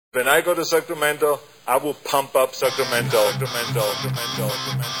When I go to Sacramento, I will pump up Sacramento.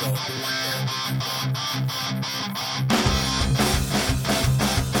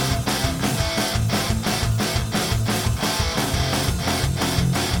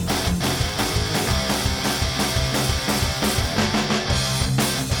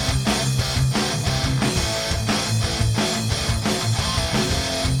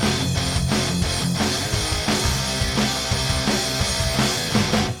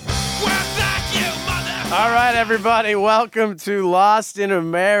 All right, everybody, welcome to Lost in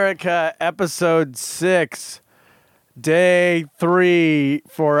America, episode 6, day 3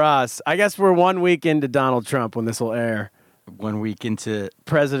 for us. I guess we're 1 week into Donald Trump when this will air. 1 week into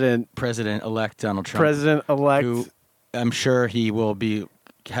President-elect Donald Trump. President-elect. Who I'm sure he will be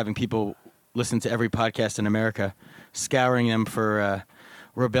having people listen to every podcast in America, scouring them for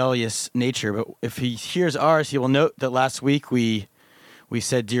rebellious nature. But if he hears ours, he will note that last week we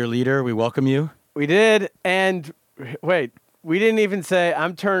said, "Dear leader, we welcome you." We did, and wait, we didn't even say,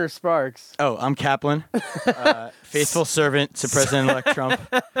 I'm Turner Sparks. Oh, I'm Kaplan, faithful servant to President-elect Trump.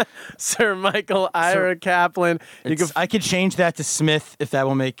 Sir Michael Ira Kaplan. I could change that to Smith if that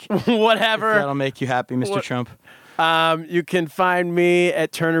will make whatever. If that'll make you happy, Mr. Trump. You can find me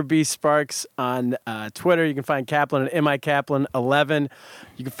at Turner B. Sparks on Twitter. You can find Kaplan at MIKaplan11.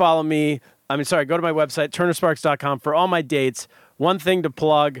 You can follow me. Go to my website, turnersparks.com, for all my dates. One thing to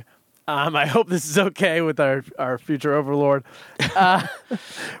plug. I hope this is okay with our future overlord.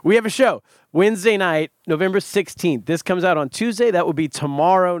 We have a show Wednesday night, November 16th. This comes out on Tuesday. That will be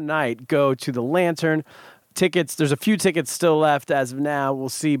tomorrow night. Go to the Lantern. Tickets, there's a few tickets still left as of now. We'll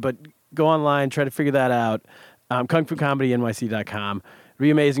see, but go online, try to figure that out. KungFuComedyNYC.com. It'll be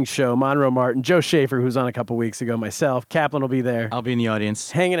an amazing show. Monroe Martin, Joe Schaefer, who's on a couple weeks ago, myself. Kaplan will be there. I'll be in the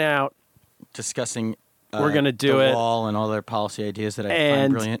audience. Hanging out. Discussing we're going to do the it. wall and all their policy ideas that I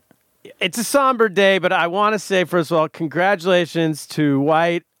find brilliant. It's a somber day, but I want to say, first of all, congratulations to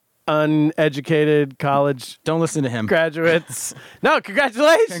white, uneducated college Don't listen to him. graduates. No,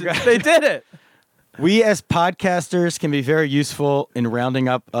 congratulations. They did it. We as podcasters can be very useful in rounding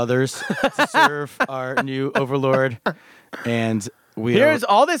up others to serve our new overlord. And Here's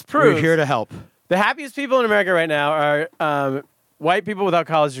all this proves. We're here to help. The happiest people in America right now are white people without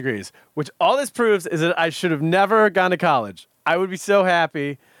college degrees, which all this proves is that I should have never gone to college. I would be so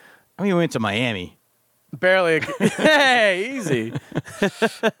happy. I mean, we went to Miami. Barely. Hey, easy.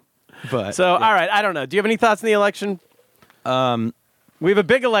 But all right, I don't know. Do you have any thoughts on the election? We have a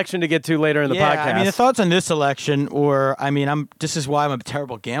big election to get to later in the podcast. I mean, the thoughts on this election, this is why I'm a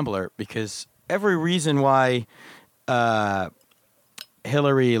terrible gambler, because every reason why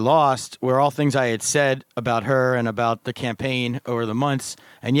Hillary lost were all things I had said about her and about the campaign over the months,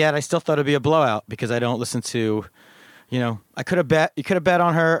 and yet I still thought it'd be a blowout because I don't listen to. I could have bet. You could have bet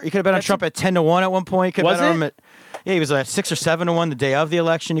on her. You could have bet on Trump at 10-1 at one point. You could have bet on him at. Yeah, he was at 6 or 7-1 the day of the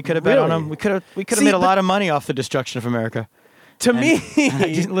election. You could have bet on him. We could have made a lot of money off the destruction of America. To me,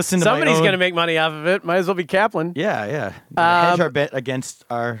 somebody's going to make money off of it. Might as well be Kaplan. Yeah. Hedge our bet against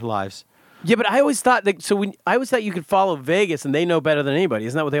our lives. Yeah, but I always thought that. I always thought you could follow Vegas and they know better than anybody.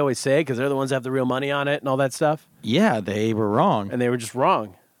 Isn't that what they always say? Because they're the ones that have the real money on it and all that stuff. Yeah, they were wrong, and they were just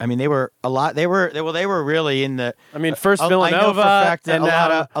wrong. I mean, they were really in the. I mean, first Villanova, I know for a fact that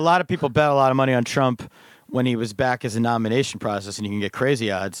and a lot of people bet a lot of money on Trump when he was back as a nomination process, and you can get crazy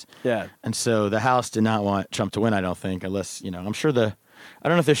odds. Yeah. And so the House did not want Trump to win. I don't think, unless I'm sure I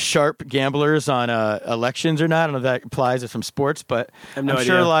don't know if there's sharp gamblers on elections or not. I don't know if that applies to some sports, but I'm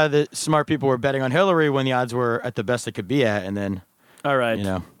sure a lot of the smart people were betting on Hillary when the odds were at the best they could be at, and then. All right.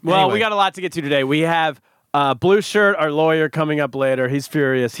 Well, anyway. We got a lot to get to today. We have. Blue Shirt, our lawyer, coming up later. He's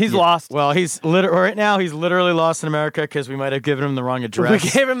furious. He's lost. Well, right now he's literally lost in America because we might have given him the wrong address. We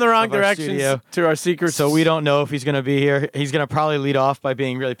gave him the wrong directions to our secret. So we don't know if he's going to be here. He's going to probably lead off by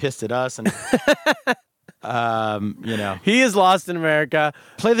being really pissed at us. And, He is lost in America.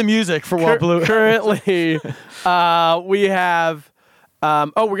 Play the music for Walt Blue. Currently, we have...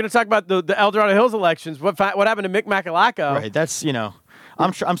 we're going to talk about the El Dorado Hills elections. What happened to Mick Macalaco? Right, that's,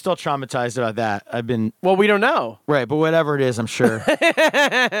 I'm still traumatized about that. Well, we don't know. Right, but whatever it is, I'm sure.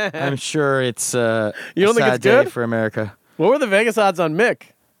 I'm sure it's a don't think sad it's good? day for America. What were the Vegas odds on Mick?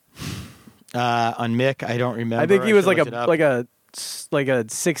 On Mick, I don't remember. I think he was like a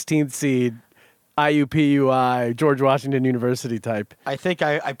 16th seed, IUPUI, George Washington University type. I think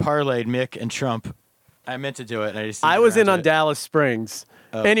I parlayed Mick and Trump. I meant to do it. And I was in on Dallas Springs.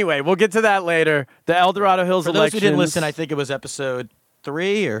 Oh. Anyway, we'll get to that later. The El Dorado Hills elections. For those who didn't listen, I think it was episode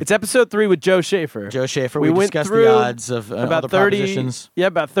 3 or It's episode 3 with Joe Schaefer. Joe Schaefer. We We went discussed through the odds of about all the 30 propositions. Yeah,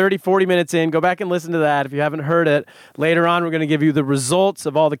 about 30, 40 minutes in. Go back and listen to that if you haven't heard it. Later on, we're going to give you the results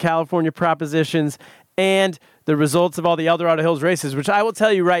of all the California propositions and the results of all the El Dorado Hills races, which I will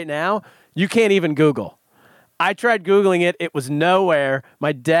tell you right now, you can't even Google. I tried Googling it. It was nowhere.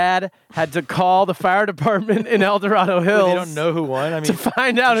 My dad had to call the fire department in El Dorado Hills. They don't know who won. I mean, to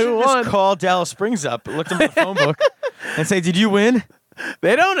find out you who should won. just call Dallas Springs up, look them in the phone book, and say, "Did you win?"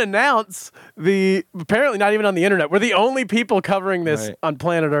 They don't announce apparently not even on the internet. We're the only people covering this Right. on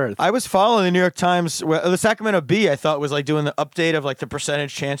planet Earth. I was following the New York Times. The Sacramento Bee, I thought, was like doing the update of like the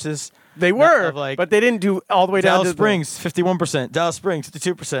percentage chances. They were, of, like, but they didn't do all the way down Dallas to Springs, 51%. Dallas Springs,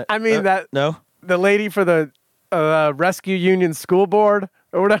 52%. I mean, no. the lady for the Rescue Union School Board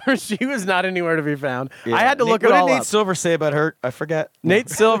or whatever, she was not anywhere to be found. Yeah. I had to look it What all did Nate up. Silver say about her? I forget. Nate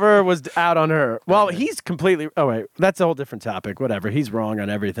Silver was out on her. Well, he's completely. Oh wait, that's a whole different topic. Whatever, he's wrong on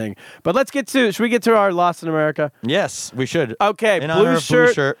everything. But let's get to. Should we get to our Lost in America? Yes, we should. Okay, In honor of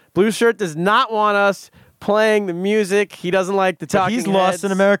Blue Shirt. Blue Shirt does not want us playing the music. He doesn't like the But talking. he's lost heads.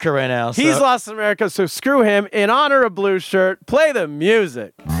 in America right now. He's so- lost in America, so screw him. In honor of Blue Shirt, play the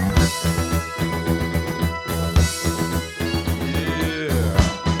music.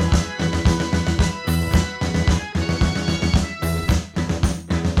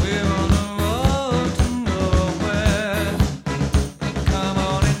 We're on the road to nowhere. Come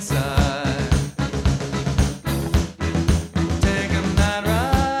on inside. Take a night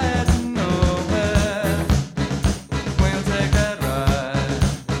ride to nowhere. We'll take that ride.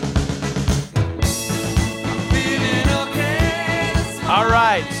 Feeling okay this All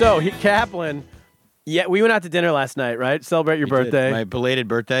right, so Kaplan. Yeah, we went out to dinner last night, right? Celebrate your We did. birthday. My belated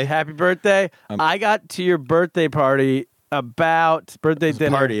birthday. Happy birthday! I got to your birthday party about birthday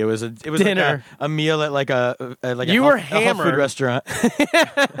dinner. Party. It was Dinner. like a meal at like a You a were health food hammered. restaurant.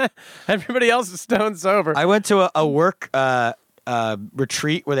 Everybody else is stone sober. I went to a work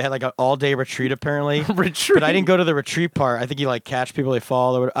retreat where they had like an all day retreat apparently. Retreat. But I didn't go to the retreat part. I think you like catch people they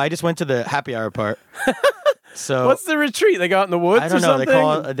fall. Or I just went to the happy hour part. So What's the retreat? They go out in the woods I don't or know.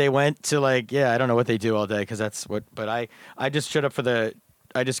 something? They went to like I don't know what they do all day because that's what. But I just showed up for the.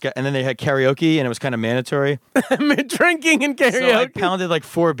 I just got and then they had karaoke and it was kind of mandatory. Drinking and So I karaoke. pounded like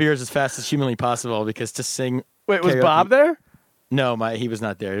 4 beers as fast as humanly possible because to sing. Wait, was karaoke- Bob there? No, he was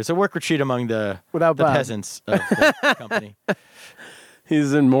not there. It's a work retreat among the Without the Bob. peasants of the company.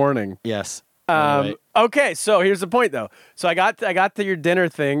 He's in mourning. Yes. Right. Okay, so here's the point though. So I got to your dinner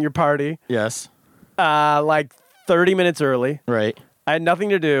thing, your party, Yes. like 30 minutes early. Right. I had nothing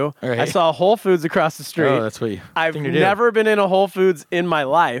to do. Right. I saw Whole Foods across the street. Oh, that's what you. I've thing to do. never been in a Whole Foods in my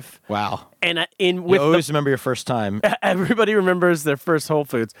life, Wow. and You with always remember your first time. everybody remembers their first Whole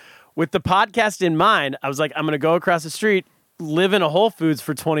Foods. With the podcast in mind, I was like, I'm going to go across the street, live in a Whole Foods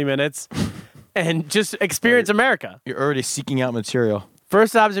for 20 minutes, and just experience America. You're already seeking out material.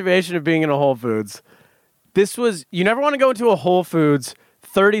 First observation of being in a Whole Foods. You never want to go into a Whole Foods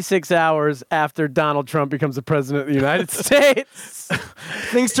 36 hours after Donald Trump becomes the president of the United States.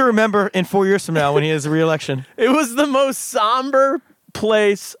 Things to remember in 4 years from now when he has a re-election. It was the most somber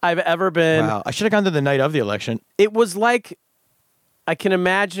place I've ever been. Wow. I should have gone to the night of the election. It was like, I can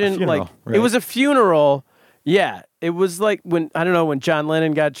imagine, A funeral, like, right. it was a funeral. Yeah. It was like when John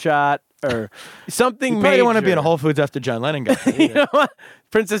Lennon got shot or something You major. probably didn't want to be in a Whole Foods after John Lennon got there You either. know what?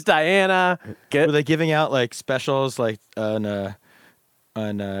 Princess Diana. Were they giving out like specials like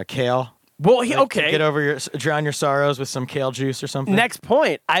on kale? Well, Like, okay. drown your sorrows with some kale juice or something. Next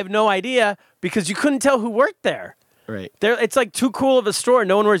point. I have no idea because you couldn't tell who worked there. Right. It's like too cool of a store.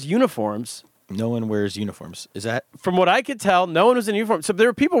 No one wears uniforms. No one wears uniforms. Is that? From what I could tell, no one was in uniform. So there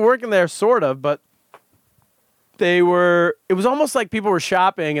were people working there, sort of, but it was almost like people were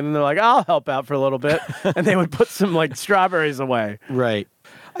shopping and then they're like, I'll help out for a little bit. And they would put some like strawberries away. Right.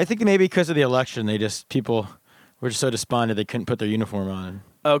 I think maybe because of the election, people were just so despondent they couldn't put their uniform on.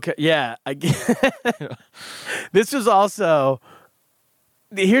 Okay. Yeah. This was also.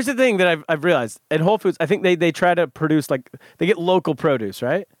 Here's the thing that I've realized at Whole Foods. I think they try to produce they get local produce,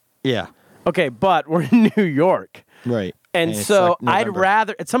 right? Yeah. Okay, but we're in New York. Right. And it's so like I'd November.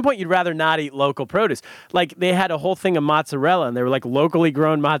 rather, at some point, you'd rather not eat local produce. Like they had a whole thing of mozzarella, and they were like locally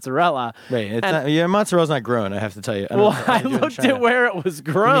grown mozzarella. Right. It's And- not, mozzarella's not grown. I have to tell you. Well, don't know I how they do it in looked China. at where it was I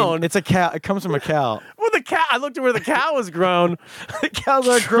mean, grown. it's a cow. It comes from a cow. Well, the cow. I looked at where the cow was grown. The cows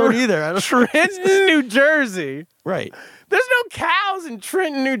aren't grown either. I don't, Trenton, New Jersey. right. There's no cows in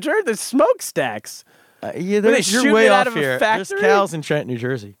Trenton, New Jersey. There's smokestacks. Yeah, they you're shooting way it out off of a here. There's factory? cows in Trenton, New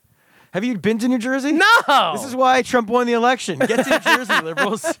Jersey. Have you been to New Jersey? No. This is why Trump won the election. Get to New Jersey,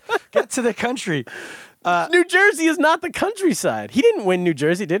 liberals. Get to the country. New Jersey is not the countryside. He didn't win New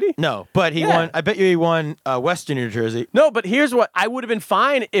Jersey, did he? No, but he Yeah. won. I bet you he won Western New Jersey. No, but here's what I would have been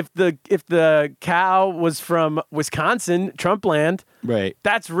fine if the cow was from Wisconsin, Trump land. Right.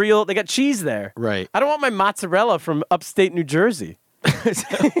 That's real. They got cheese there. Right. I don't want my mozzarella from upstate New Jersey.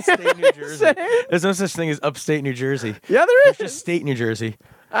 Upstate New Jersey. There's no such thing as upstate New Jersey. Yeah, there There's is. just state New Jersey.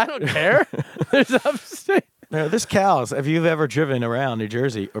 I don't care. There's upstate. No, there's cows. Have you ever driven around New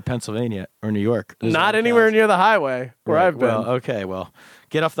Jersey or Pennsylvania or New York? There's Not other anywhere cows. near the highway where Right, I've been. Well, okay, well,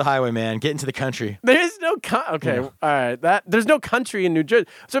 get off the highway, man. Get into the country. There is no okay. Yeah. All right. There's no country in New Jersey.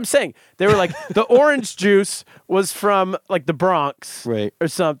 So I'm saying they were like the orange juice was from like the Bronx, Right. or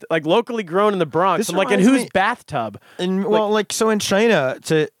something like locally grown in the Bronx. This I'm like, in reminds whose me- bathtub? And well, like so in China,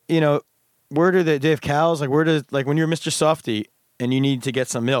 where do they have cows? Like where does when you're Mr. Softy and you need to get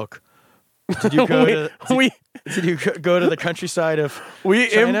some milk? Did you go did you go to the countryside of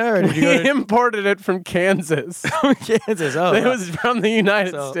China or did you go to imported it from Kansas. Kansas? Oh, It wow. was from the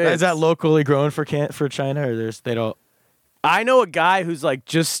United So, States. is that locally grown for China or they don't? I know a guy who's like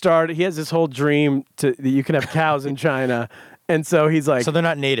just started. He has this whole dream that you can have cows in China, and so he's like, So they're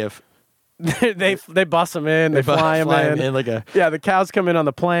not native. they bus them in, they fly them in. like a. Yeah, the cows come in on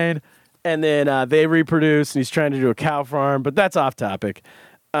the plane, and then they reproduce, and he's trying to do a cow farm, but that's off topic.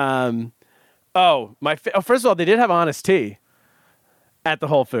 First of all, they did have Honest Tea at the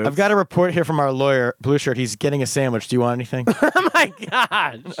Whole Foods. I've got a report here from our lawyer, Blue Shirt. He's getting a sandwich. Do you want anything? Oh my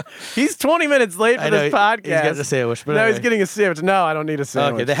gosh, he's 20 minutes late for I know, this podcast. he's getting a sandwich, but no, anyway. he's getting a sandwich. No, I don't need a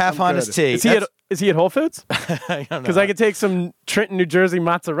sandwich. Okay, they have I'm Honest good. Tea. Is he at Whole Foods? I don't know. Because I could take some Trenton, New Jersey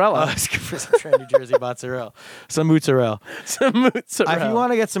mozzarella. Let's go for some New Jersey mozzarella, some mozzarella. Some mozzarella. If you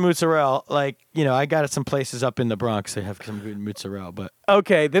want to get some mozzarella, I got some places up in the Bronx. They have some good mozzarella, but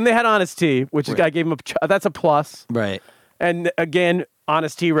Okay, then they had Honest Tea, which is Right. I gave him that's a plus. right. And again,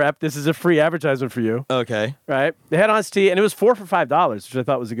 Honest Tea rep. This is a free advertisement for you, Okay. right? They had Honest Tea, and it was 4 for $5, which I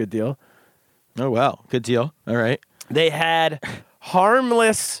thought was a good deal. Oh wow, good deal. All right. They had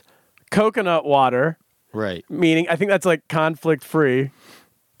harmless coconut water, Right. meaning I think that's like conflict free.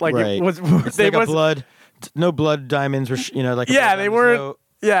 Like right. it was. It's They like a was blood. No blood diamonds were. Like a yeah, blood they diamonds, weren't. no-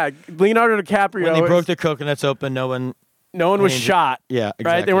 Yeah, Leonardo DiCaprio. when they broke is- the coconuts open, no one. no one was I mean, shot. yeah, right.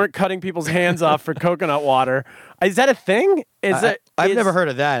 exactly. They weren't cutting people's hands off for coconut water. Is that a thing? I've never heard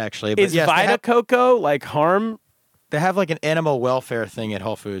of that actually. But Is yes, Vita Coco like harm? they have like an animal welfare thing at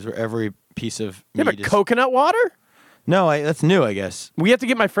Whole Foods where every piece of Yeah, meat but is. coconut water? No, that's new, I guess. We have to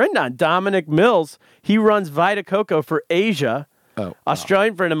get my friend on, Dominic Mills. He runs Vita Coco for Asia. Oh,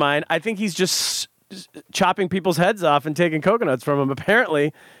 Australian friend of mine. I think he's just chopping people's heads off and taking coconuts from them.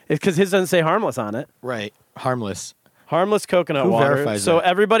 Apparently, it's because his doesn't say harmless on it. right. Harmless. Harmless coconut Who water. verifies So that?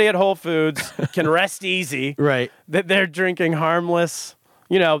 everybody at Whole Foods can rest easy Right. that they're drinking harmless.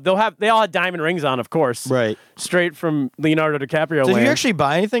 You know, they all had diamond rings on, of course. Right. Straight from Leonardo DiCaprio Did land. you actually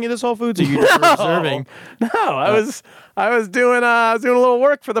buy anything at this Whole Foods? Or you just were observing? No, I was doing a little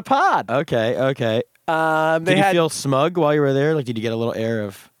work for the pod. Okay. Okay. They Did you had feel smug while you were there? Like, did you get a little air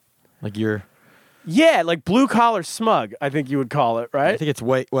of, like you're? yeah, like blue collar smug. I think you would call it, I right? think it's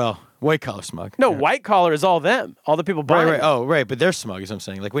white. Well, white collar smug. No, Yeah. white collar is all them, all the people Right, buying. right. it. Oh, right. But they're smug, is what I'm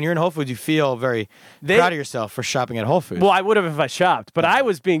saying. Like when you're in Whole Foods, you feel very They- proud of yourself for shopping at Whole Foods. Well, I would have if I shopped, but I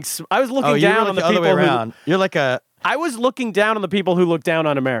was I was looking oh, you were down like on the the other people way who. around. You're like a I was looking down on the people who look down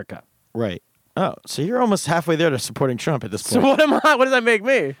on America. right. Oh, so you're almost halfway there to supporting Trump at this So point. what am I? What does that make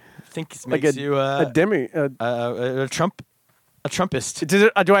me? I think it Like makes you a demi? a Trumpist.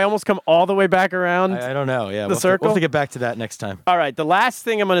 Do I almost come all the way back around? I don't know. Yeah, circle? We'll have to get back to that next time. All right, the last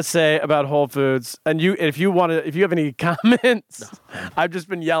thing I'm going to say about Whole Foods, and if you have any comments, I've just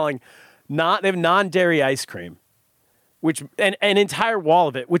been yelling. They have non-dairy ice cream, which an entire wall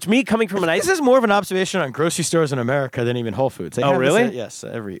of it. Which me coming from an ice, This is more of an observation on grocery stores in America than even Whole Foods. They Oh, have this really? at- yes, in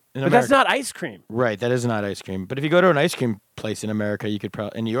but America. that's not ice cream. Right, that is not ice cream. But if you go to an ice cream place in America, you could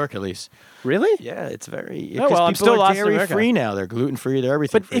probably in New York at least. Really? Yeah, it's very. Oh, well, I'm people still are lost in dairy America. free now. They're gluten free. They're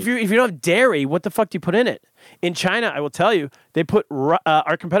everything. But free. if you don't have dairy, what the fuck do you put in it? In China, I will tell you, they put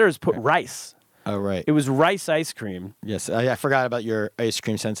our competitors put rice. oh right, It was rice ice cream. yes, I forgot about your ice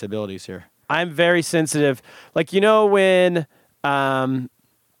cream sensibilities here. I'm very sensitive. Like when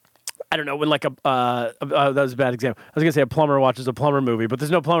I don't know when like that was a bad example. I was gonna say a plumber watches a plumber movie, but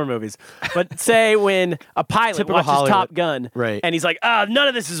there's no plumber movies. But say when a pilot Typical watches Hollywood. Top Gun, Right. and he's like, none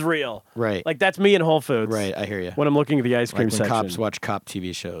of this is real. Right. Like that's me in Whole Foods. Right, I hear you. When I'm looking at the ice cream Like when section. cops watch cop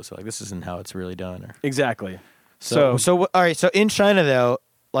TV shows, like this isn't how it's really done. Or Exactly. so all right. So in China though,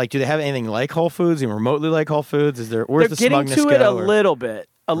 like, do they have anything like Whole Foods, even remotely like Whole Foods? Is there where's they're the getting smugness to it go, a or- little bit.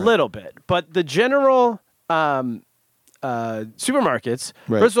 a little bit, but the general supermarkets.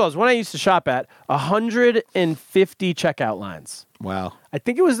 Right. First of all, is one I used to shop at. 150 checkout lines. Wow. I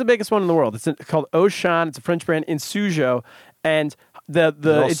think it was the biggest one in the world. It's called Auchan. It's a French brand in Suzhou, and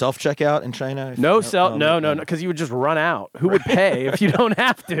The self checkout in China? no, because you would just run out. Who would pay if you don't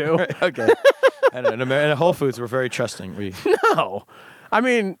have to? Okay. I don't know. And Whole Foods were very trusting. No, I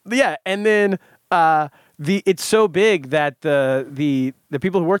mean, yeah, and then it's so big that the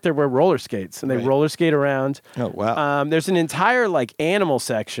people who work there wear roller skates and they Right. roller skate around. Oh, wow. There's an entire like animal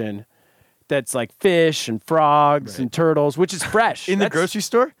section that's like fish and frogs and turtles, which is fresh In the That's- grocery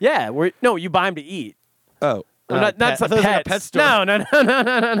store? Yeah, you buy them to eat. Oh. Not I thought it was pets. like a pet store.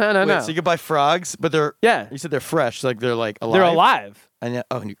 No. Wait, so you could buy frogs, but they're Yeah. You said they're fresh, like they're like alive. They're alive. And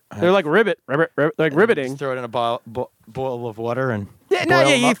They're like riveting. Just throw it in a boil of water and Yeah, boil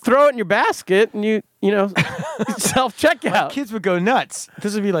them you up. throw it in your basket and you self checkout. Kids would go nuts.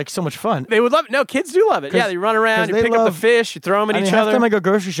 This would be like so much fun. They would love it. No, kids do love it. Yeah, 'Cause- they run around, 'cause you they pick up the love- fish, you throw them at each half other. the time I go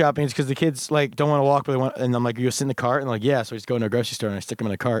grocery shopping, it's because the kids like don't want to walk, but they want. And I'm like, you sit in the cart, and like, yeah. So I just go into a grocery store and I stick them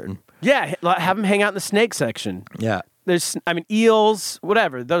in the cart, and Yeah, have them hang out in the snake section. yeah. There's, eels,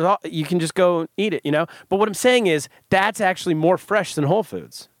 whatever. Those all, you can just go eat it, But what I'm saying is that's actually more fresh than Whole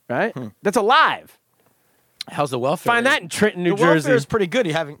Foods, right? That's alive. How's the welfare? Find that in Trenton, New the Jersey. welfare is pretty good.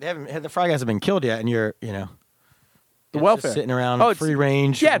 They haven't the frog hasn't been killed yet, and you're The just welfare sitting around it's- free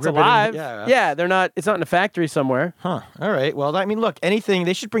range. Yeah, it's riveting. alive. Yeah. Yeah, they're not. It's not in a factory somewhere. Huh. All right. Well, I mean, look, anything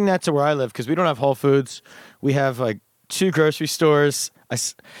they should bring that to where I live because we don't have Whole Foods. We have like 2 grocery stores.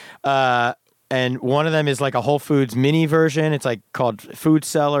 And one of them is like a Whole Foods mini version. It's like called Food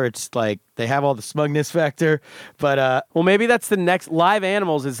Cellar. It's like they have all the smugness factor, but Well, maybe that's the next. Live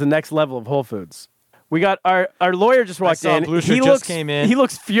animals is the next level of Whole Foods. We got our lawyer just walked saw in. Blue Shirt He just looks came in. He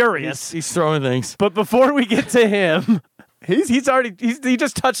looks furious. he's throwing things. But before we get to him, he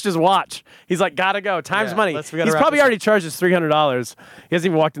just touched his watch. He's like, gotta go. Time's Yeah, money. we He's gotta wrap probably this up. already charged us $300. He hasn't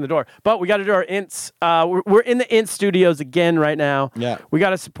even walked in the door. But we got to do our Ints. We're in the Ints studios again right now. Yeah. We got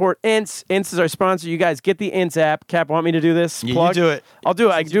to support Ints. Ints is our sponsor. You guys get the Ints app. Cap, want me to do this? Yeah, you Plug? do it. I'll do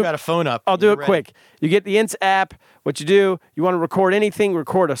it. I Since can do you it. got a phone up. I'll do You're it ready. quick. You get the Ints app. What you do, you want to record anything,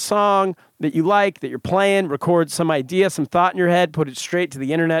 record a song that you like, that you're playing, record some idea, some thought in your head, put it straight to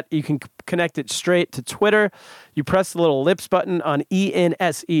the internet. You can connect it straight to Twitter. You press the little lips button on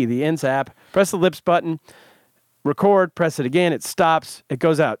ENSE, the Ints app. Press the lips button, record, press it again, it stops, it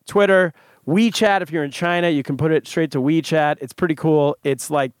goes out. Twitter, WeChat, if you're in China, you can put it straight to WeChat. It's pretty cool.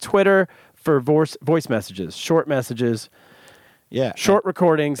 It's like Twitter for voice messages, short messages, Yeah. short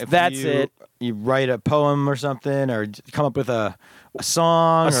recordings. If That's you- it. You write a poem or something, or come up with a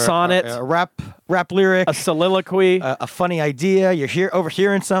song, A or sonnet. a rap lyric, A soliloquy. a funny idea. You're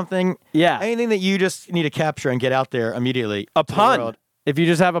overhearing something. Yeah. Anything that you just need to capture and get out there immediately. A to the pun. world. If you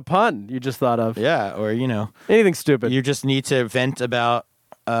just have a pun you just thought of. Yeah, or Anything stupid. you just need to vent about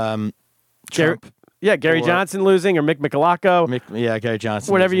Gary, Trump. Gary or- Johnson losing or Mick McLaughlin. Gary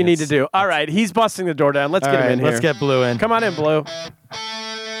Johnson. Whatever you losing. need to do. All right, he's busting the door down. Let's All get him right, in here. let's get Blue in. Come on in, Blue.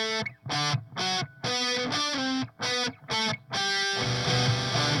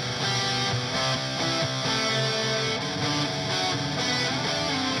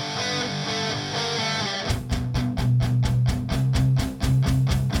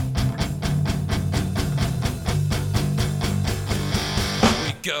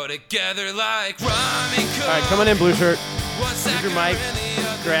 We go together like rhyming All right, come on in, Blue Shirt. Here's your mic.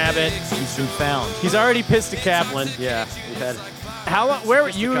 Grab it. He's been found. He's already pissed at Kaplan. Yeah, we've had. How long? Where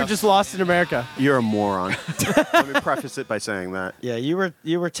you were just lost in America? You're a moron. Let me preface it by saying that. Yeah, you were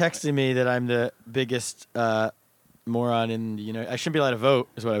texting me that I'm the biggest moron in the I shouldn't be allowed to vote,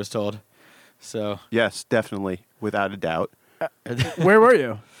 is what I was told. So Yes, definitely, without a doubt. Where were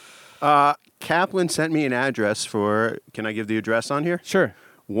you? Kaplan sent me an address for, can I give the address on here? Sure.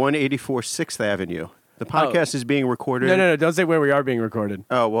 184 6th Avenue. The podcast is being recorded. No. Don't say where we are being recorded.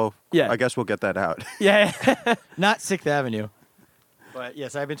 Oh, well, Yeah. I guess we'll get that out. Yeah. not 6th Avenue. But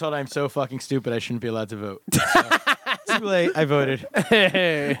yes, I've been told I'm so fucking stupid I shouldn't be allowed to vote. So, too late. I voted.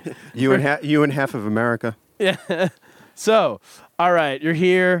 Hey. You and half of America. Yeah. So, all right, you're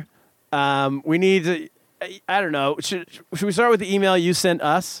here. We need to. I don't know. Should we start with the email you sent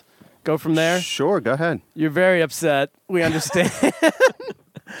us? Go from there. Sure, go ahead. You're very upset. We understand.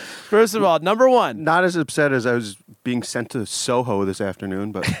 First of all, number one, Not as upset as I was being sent to Soho this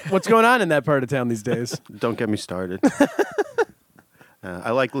afternoon, but what's going on in that part of town these days? don't get me started.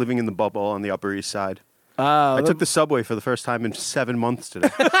 I like living in the bubble on the Upper East Side. I took the subway for the first time in 7 months today.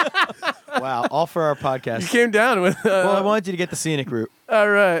 Wow, all for our You podcast. came down with. Well, I wanted you to get the scenic route. All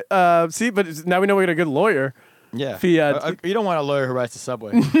right. See, but now we know we got a good lawyer. Yeah. Fiat. You don't want a lawyer who rides the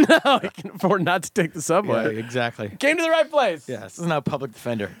subway. No, he can afford not to take the Yeah, subway. exactly. Came to the right place. Yeah, this is not a public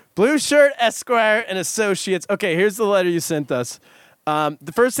defender. Blue Shirt Esquire and Associates. Okay, here's the letter you sent us.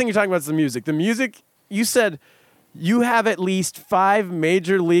 The first thing you're talking about is the music. The music, you said you have at least 5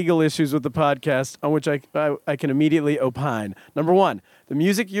 major legal issues with the podcast on which I can immediately opine. Number 1, the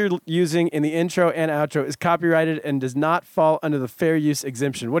music you're using in the intro and outro is copyrighted and does not fall under the fair use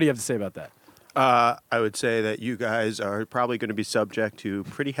exemption. What do you have to say about that? I would say that you guys are probably going to be subject to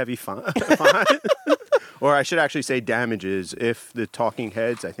pretty heavy fine. Or I should actually say damages if the Talking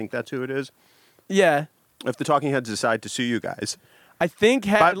Heads, I think that's who it is, Yeah. if the Talking Heads decide to sue you guys. I think...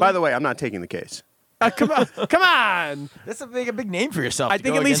 By the way, I'm not taking the case. Come on. Come on. That's a big name for yourself. I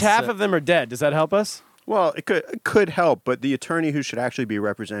think at least half of them are dead. Does that help us? Well, it could help, but the attorney who should actually be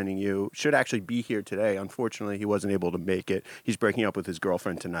representing you should actually be here today. Unfortunately, he wasn't able to make it. He's breaking up with his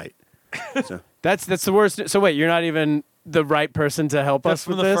girlfriend tonight. So. That's the worst. So wait, you're not even the right person to help us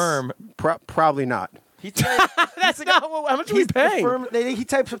from with the this? firm. Probably not. That's not how much are we paying? He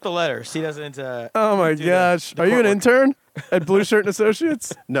types up the letters. He doesn't. Oh my gosh! Are you an intern at Blue Shirt and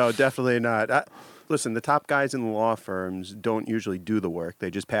Associates? No, definitely not. Listen, the top guys in the law firms don't usually do the work. They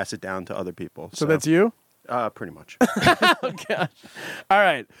just pass it down to other people. So that's you? Pretty much. Oh gosh! All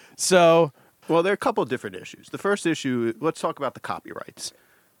right. So, well, there are a couple of different issues. The first issue, let's talk about the copyrights.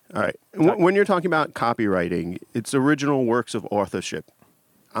 All right. When you're talking about copywriting, it's original works of authorship.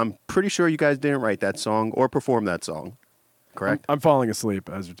 I'm pretty sure you guys didn't write that song or perform that song, correct? I'm falling asleep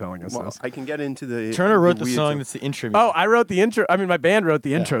as you're telling us Well, this. I can get into the... Turner wrote the weeds song of- that's the intro music. Oh, I wrote the intro. I mean, my band wrote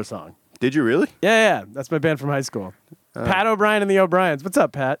the intro song. Did you really? Yeah. That's my band from high school. Pat O'Brien and the O'Briens. What's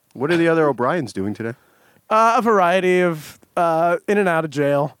up, Pat? What are the other O'Briens doing today? A variety of in and out of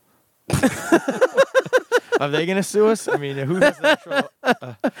jail. Are they going to sue us? I mean, who has the actual...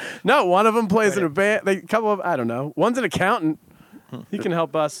 No, one of them plays in a band. A couple of, I don't know. One's an accountant. He can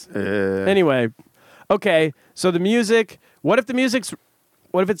help us. Anyway, okay. So the music. What if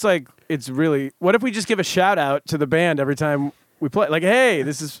it's like it's really? What if we just give a shout out to the band every time we play? Like, hey,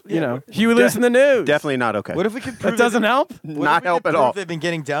 this is Huey Lewis in the news. Definitely not okay. What if we could prove That doesn't help. Not help at all. They've been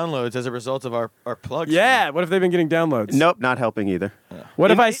getting downloads as a result of our plugs. Yeah. What if they've been getting downloads? Nope, not helping either.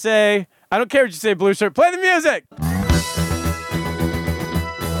 What if I say I don't care what you say, Blue Shirt. Play the music.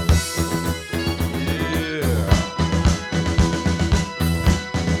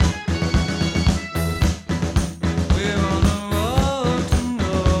 We're on the road to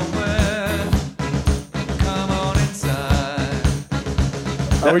nowhere. Come on inside.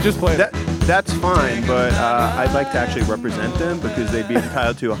 Are we just playing? That's fine, but I'd like to actually represent them because they'd be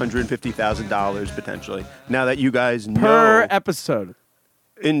entitled to $150,000 potentially. Now that you guys know Per episode.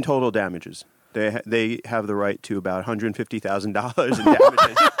 in total damages, they have the right to about $150,000 in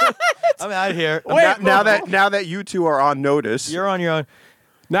damages. I'm out of here. now that you two are on notice, You're on your own.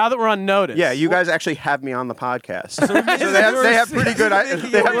 Now that we're on notice. yeah, you guys actually have me on the podcast, so they have pretty good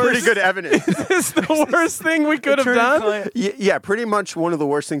evidence. This is the worst thing we could have done. Yeah, pretty much one of the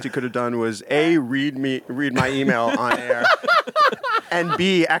worst things you could have done was A, read my email on air, and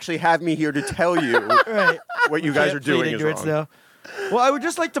B, actually have me here to tell you what you guys are doing is wrong. Now. Well, I would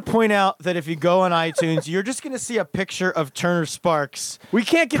just like to point out that if you go on iTunes, you're just going to see a picture of Turner Sparks We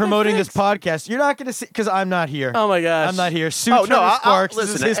can't get promoting this this podcast. You're not going to see, because I'm not here. Oh my gosh. I'm not here. Sue Oh, no, Turner Sparks.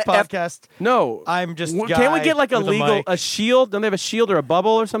 listen, This is his podcast. No. I'm just Can't we guy get like a with a legal mic. a shield? Don't they have a shield or a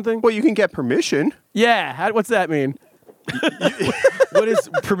bubble or something? Well, you can get permission. Yeah. What's that mean? What does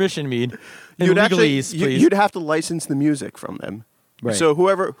permission mean? In You'd legalese, please. you'd have to license the music from them. Right. So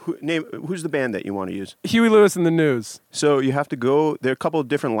who's the band that you want to use? Huey Lewis in the news. So you have to go. There are a couple of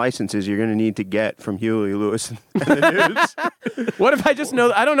different licenses you're going to need to get from Huey Lewis and the news. What if I just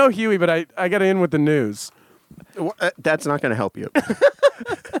know? I don't know Huey, but I got in with the news. That's not going to help you.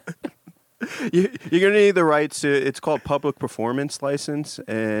 You're going to need the rights to. It's called public performance license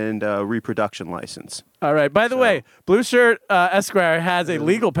and reproduction license. All right. By the way, Blue Shirt Esquire has a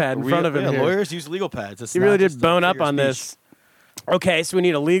legal pad in front of him. Yeah, here. lawyers use legal pads. It's He not really just did a bone figure up of on speech. this. Okay, so we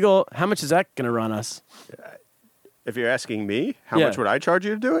need a legal. How much is that going to run us? If you're asking me, how Yeah. much would I charge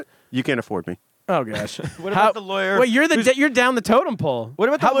you to do it? You can't afford me. Oh gosh. What about the lawyer? Wait, you're down the totem pole. What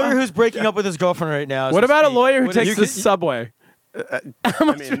about the lawyer who's breaking up with his girlfriend right now? as What we about a speak? lawyer who What takes is- the subway?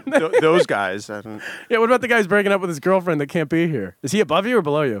 I mean, those guys. I don't, Yeah. What about the guy who's breaking up with his girlfriend that can't be here? Is he above you or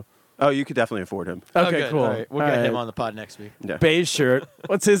below you? oh, you could definitely afford him. Okay, good. cool. All right, we'll All get right. him on the pod next week. Yeah. Beige shirt.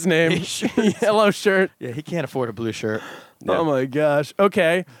 What's his name? Yellow shirt. Yeah, he can't afford a blue shirt. Yeah. Oh my gosh.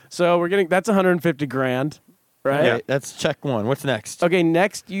 Okay, so we're getting that's 150 grand, right? Okay, that's check one. What's next? Okay.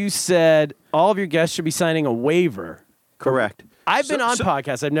 Next, you said all of your guests should be signing a waiver. Correct. I've been on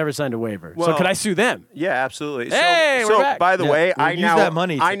podcasts. I've never signed a waiver. So Well- could I sue them? Yeah, absolutely. Hey, so we're back. by the Yeah, way, we'll I use now that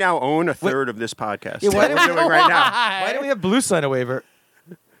money to- I now own a third of this podcast. Yeah, why that we're doing right now. Why didn't we have Blue sign a waiver?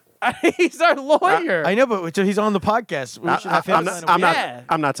 He's our lawyer. I know, but he's on the podcast. We should have him I'm sign not, a I'm, waiver. Yeah.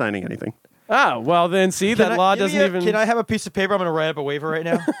 I'm not signing anything. Oh, well then, see, that law doesn't even... Can I have a piece of paper? I'm going to write up a waiver right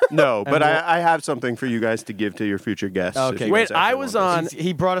now. No, but we'll- I have something for you guys to give to your future guests. if Okay. you Wait, guys actually I was want this. on...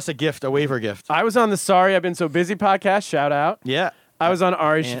 He brought us a gift, a waiver gift. I was on the Sorry I've Been So Busy podcast, shout out. Yeah. I was on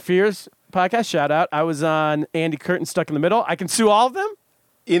Ari And- Shafir's podcast, shout out. I was on Andy Curtin, Stuck in the Middle. I can sue all of them?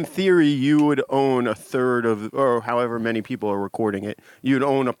 In theory, you would own a third of, or however many people are recording it. You'd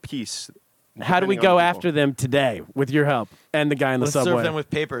own a piece. How do we depending go on people. after them today with your help and the guy in the Let's subway? serve them with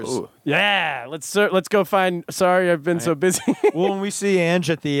papers. Ooh. Yeah, let's go find... Sorry, I've been so busy. Well, when we see Ange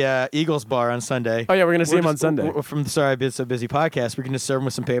at the Eagles bar on Sunday. Oh, yeah, we're going to see him on just- Sunday. we're from the Sorry I've Been So Busy podcast. We're going to serve him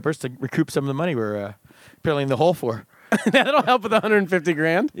with some papers to recoup some of the money we're apparently in the hole for. That'll help with 150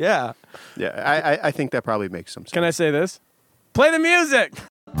 grand. Yeah. Yeah, I think that probably makes some sense. Can I say this? Play the music.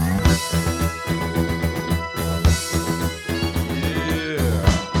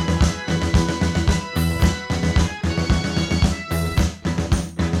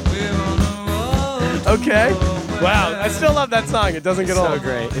 Okay. Wow, I still love that song. It doesn't get So old.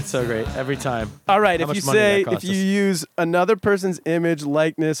 great. It's so great. Every time. All right, How if much you money did say that cost if you us? use another person's image,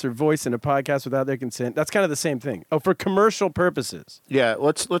 likeness, or voice in a podcast without their consent, that's kind of the same thing. Oh, for commercial purposes. Yeah,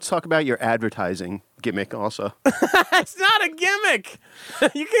 let's talk about your advertising gimmick also. It's not a gimmick.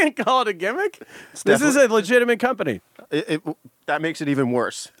 You can't call it a gimmick. This is a legitimate company. That makes it even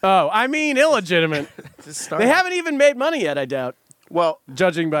worse. Oh, I mean illegitimate. They haven't even made money yet, I doubt. Well,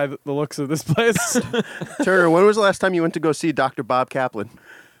 Judging by the looks of this place Turner, when was the last time you went to go see Dr. Bob Kaplan?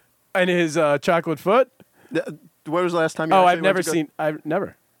 and his chocolate foot. When was the last time you Oh, actually I've went never to go- seen. I've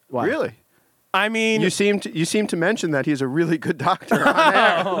never. Why? Really? I mean, You seem to mention that he's a really good doctor on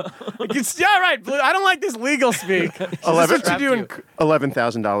air. yeah, right. Blue. I don't like this legal speak. This is what you do in.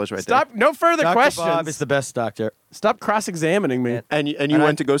 $11,000 right Stop. No further Dr. questions. Bob is the best doctor. Stop cross-examining me. there. And you And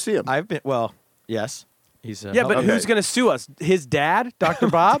went to go see him. I've been, well, yes. He's Yeah, but Okay. who's going to sue us? His dad, Dr.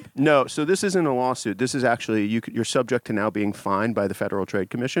 Bob? No, so this isn't a lawsuit. This is actually you're subject to now being fined by the Federal Trade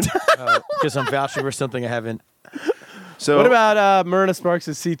Commission. because I'm vouching for something I haven't. So What about Myrna Sparks'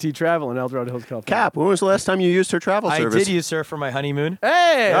 CT Travel in El Dorado Hills, California? Cap? When was the last time you used her travel I service? did use her for my honeymoon.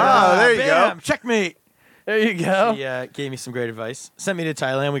 Hey, Oh, there you Bam! go. Checkmate. there you go. He gave me some great advice. Sent me to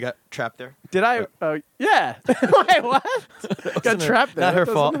Thailand. We got trapped there. Did I? Yeah. Wait, what? Got trapped there. Not her That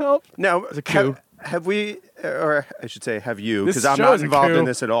doesn't fault. help. Now, a coup. have we, or I should say, have you? This Because I'm show not is a involved coup. in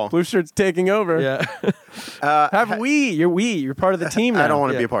this at all. Blue shirt's taking over. Yeah. Have we? You're part of the team now. I don't want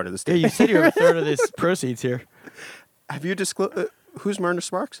to Yeah. be a part of this. Yeah, Team. you said you have a third of this proceeds here. Have you disclosed who's Myrna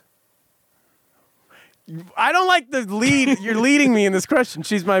Sparks? I don't like the lead. You're leading me in this question.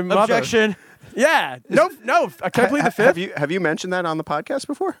 She's my mother. Objection. Yeah. No. Can I plead the fifth? Have you mentioned that on the podcast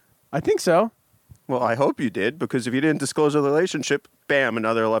before? I think so. Well, I hope you did, because if you didn't disclose the relationship, bam,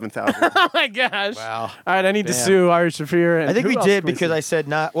 another 11,000. Oh my gosh. Wow. All right, I need to Damn. sue Ari Shafir. And I think who we else did can because sue? I said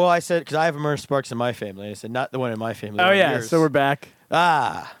not. Well, I said because I have a Myrna Sparks in my family. I said not the one in my family. Oh one yeah. yours. So we're back.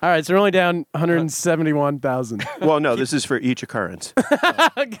 Ah. All right. So we're only down 171,000. Well, no, this is for each occurrence. So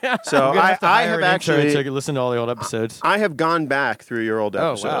I'm gonna I have to I hire have an intern actually so I can listen to all the old episodes. I have gone back through your old Oh,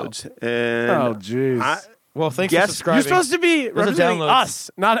 wow. episodes, and Oh jeez. Well, thanks Yes, for you're subscribing. You're supposed to be Those are representing downloads.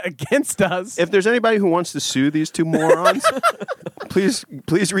 us, not against us. if there's anybody who wants to sue these two morons, please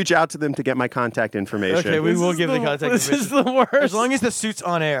reach out to them to get my contact information. Okay, we This will is give the contact This is information. the worst. As long as the suit's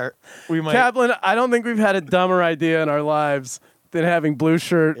on air, we might. Kaplan, I don't think we've had a dumber idea in our lives than having Blue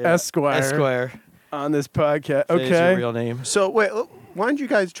Shirt Yeah. Esquire on this podcast. That is Okay. your real name. So wait, why don't you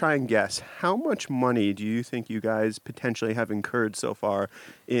guys try and guess how much money do you think you guys potentially have incurred so far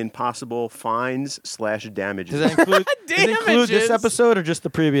in possible fines / damages? Does that include, does it include this Damages. episode or just the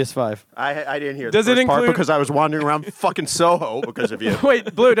previous 5? I didn't hear Does the it first part include- because I was wandering around fucking Soho because of you.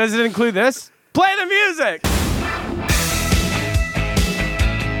 Wait, Blue, does it include this? Play the music.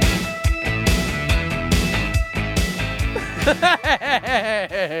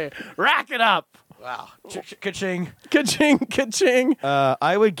 Rack it up. Wow. Ka-ching. Ka-ching, ka-ching.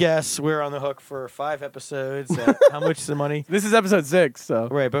 I would guess we're on the hook for 5 episodes. How much is the money? This is episode 6, so.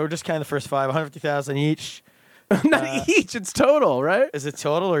 Right, but we're just counting the first 5, 150,000 each. Not each, it's total, right? Is it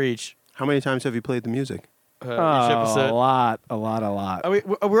total or each? How many times have you played the music? Each A episode. lot.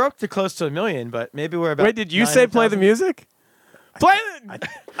 We're up to close to 1 million, but maybe we're about. Wait, did you say play the 900,000? music? Play the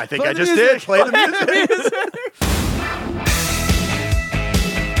I think Play I the just music. did. Play the music.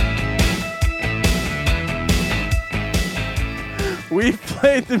 We've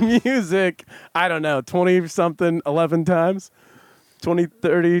played the music, I don't know, 20-something, 11 times. 20,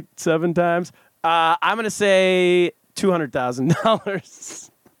 37 times. I'm going to say $200,000.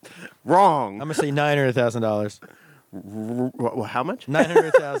 Wrong. I'm gonna say $900,000. How much?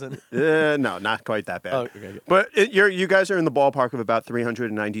 900,000. No, not quite that bad. Oh, okay. But you guys are in the ballpark of about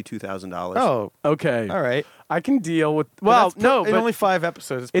 $392,000. Oh, Okay. all right. I can deal with. Well, no, in but only 5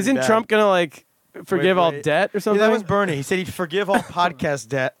 episodes. It's pretty isn't bad. Trump going to like forgive all Wait. debt or Yeah, something? that was Bernie. He said he'd forgive all podcast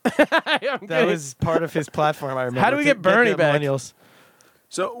debt. I'm That kidding. was part of his platform. I remember. How do we to get Bernie the back? Millennials.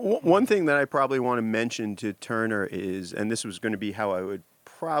 So one thing that I probably want to mention to Turner is, and this was going to be how I would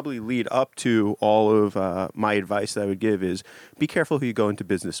probably lead up to all of my advice that I would give, is be careful who you go into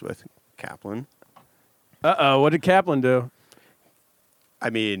business with, Kaplan. Uh-oh. What did Kaplan do? I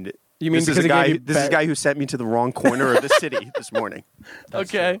mean, You mean this is because a he guy? gave you This is a bad- guy who sent me to the wrong corner of the city this morning.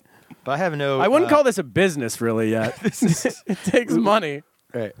 Okay. But I have no. I wouldn't call this a business really yet. It takes money.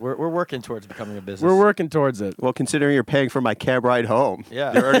 Right, we're working towards becoming a business. We're working towards it. Well, considering you're paying for my cab ride home,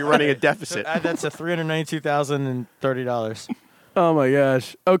 Yeah. you're already running a So deficit. add that to $392,030. Oh my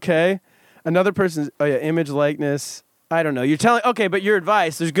gosh. Okay. Another person's image likeness. I don't know. You're telling okay, but your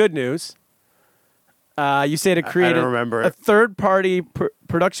advice, there's good news. You say to create don't remember a it. third-party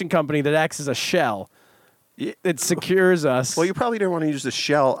production company that acts as a shell. It secures us. Well, you probably didn't want to use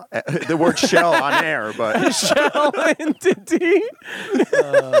the word shell on air, but shell entity.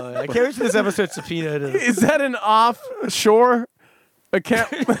 I can't wait for this episode subpoenaed. Is that an offshore account,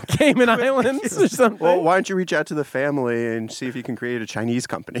 Cayman Islands or something? well, why don't you reach out to the family and see if you can create a Chinese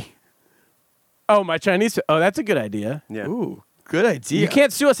company? Oh, my Chinese. Oh, that's a good idea. Yeah. Ooh, good idea. You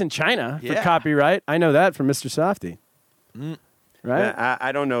can't sue us in China for Yeah. copyright. I know that from Mr. Softy. Right? Yeah,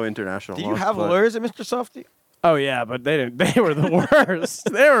 I don't know international Do law. you have but- lawyers at Mr. Softy? Oh yeah, but they didn't. They were the worst.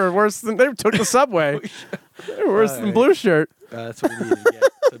 They were worse than they took the subway. They were worse than Alright. Blue Shirt. That's what we need to get.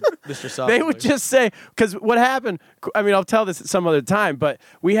 So Mr. Softy. They would just say because what happened. I mean, I'll tell this at some other time. But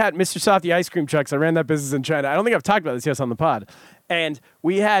we had Mr. Softy ice cream trucks. I ran that business in China. I don't think I've talked about this yet on the pod. And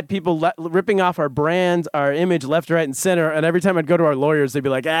we had people ripping off our brand, our image, left, right, and center. And every time I'd go to our lawyers, they'd be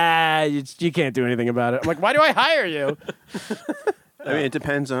like, you can't do anything about it. I'm like, why do I hire you? I mean, it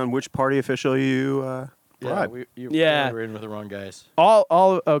depends on which party official you Yeah, bribe. Yeah. we're in with the wrong guys. All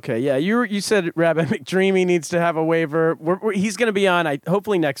okay, yeah. You said Rabbi McDreamy needs to have a waiver. He's going to be on,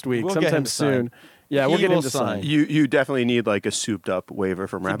 hopefully next week, We'll get sometime him to sign. soon. Yeah, we'll He get him will to sign. sign. You definitely need like a souped up waiver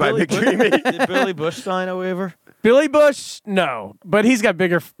from Rabbi Billy McDreamy. Did Billy Bush sign a waiver? Billy Bush, no, but he's got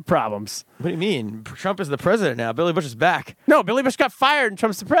bigger problems. What do you mean? Trump is the president now. Billy Bush is back. No, Billy Bush got fired and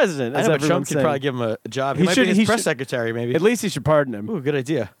Trump's the president. I as know, but Trump everyone's could saying. probably give him a job. He, He might should- be his he press should- secretary, maybe. At least he should pardon him. Ooh, good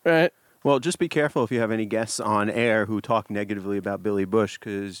idea. Right? Well, just be careful if you have any guests on air who talk negatively about Billy Bush,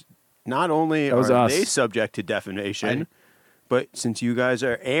 because not only That was are us. they subject to defamation, but since you guys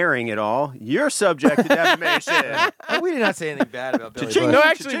are airing it all, you're subject to defamation. We did not say anything bad about Billy Cha-ching. Bush. No,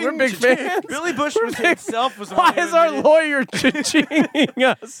 actually, we're big fans. Billy Bush We're was big- himself was the Why one who is our admitted- lawyer cha-chinging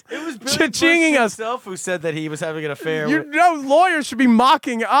us? It was Billy Cha-chinging Bush us. himself who said that he was having an affair. You with, know, lawyers should be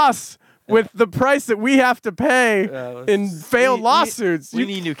mocking us with the price that we have to pay in failed lawsuits. We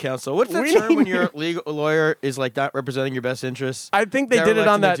need new counsel. What's the We term when need your legal lawyer is like not representing your best interests? I think they did it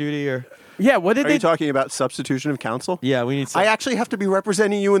on that. duty or Yeah, what did Are they? you talking about substitution of counsel? yeah, we need. Some, I actually have to be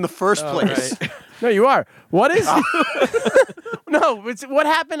representing you in the first place. right. No, you are. What is? No, what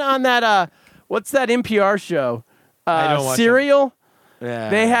happened on that? What's that NPR show? I don't watch Serial. Yeah.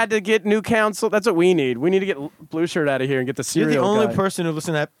 They had to get new counsel. That's what we need. We need to get Blue Shirt out of here and get the You're Serial the only guy. person who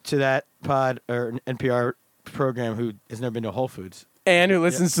listened to that pod or NPR program who has never been to Whole Foods. and who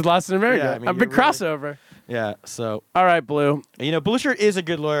listens to Lost in America. Yeah, I mean, a big you're really- crossover. Yeah, so All right, Blue. you know, Blue Shirt is a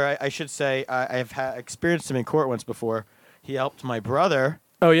good lawyer. I should say I've experienced him in court once before. He helped my brother,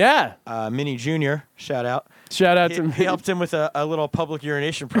 Oh yeah. Minnie Jr. Shout out. Shout out He, to he helped him with a little public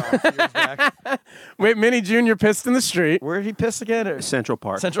urination problem a few years back. Wait, Minnie Jr. pissed in the street. Where did he piss again? Or Central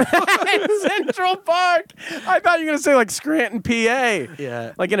Park. Central. Central Park. I thought you were gonna say like Scranton, PA.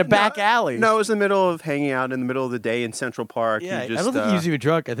 Yeah. Like in a back alley. No, it was in the middle of hanging out in the middle of the day in Central Park. Yeah, He just, I don't think he was even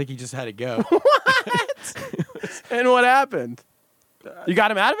drunk. I think he just had to go. And what happened? You got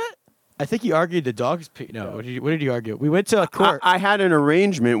him out of it? I think he argued the dog's pee. No, what did he argue? We went to a court. I had an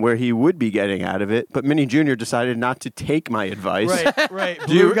arrangement where he would be getting out of it, but Minnie Jr. decided not to take my advice. right.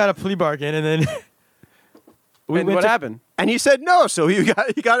 you- Blue got a plea bargain, and then And what happened? And he said no, so he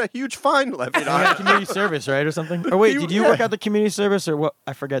got a huge fine levied he on got him. community service, right, or something. Or wait, did you work out the community service, or what?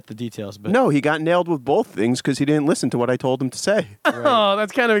 I forget the details, but No, he got nailed with both things because he didn't listen to what I told him to say. Oh,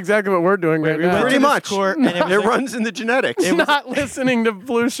 that's kind of exactly what we're doing right we now. went Pretty to this much. court, and it was It like- runs in the genetics. Not listening to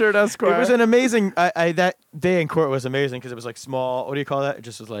Blue Shirt Esquire. It was an amazing. That day in court was amazing because it was like small. What do you call that? It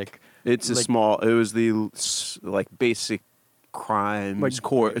just was like It's a like- small. It was the like basic crimes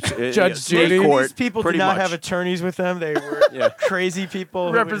court. Judge Judy. court, These people pretty did not much. have attorneys with them. They were crazy people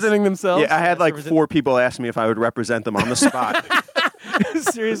who Representing themselves. Yeah, I had like 4 people ask me if I would represent them on the spot.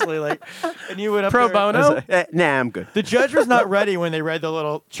 seriously, like, and you went up Pro there- bono? I was like, nah, I'm good. The judge was not ready when they read the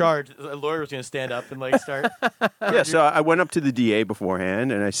little charge. The lawyer was going to stand up and like start. Yeah, so I went up to the DA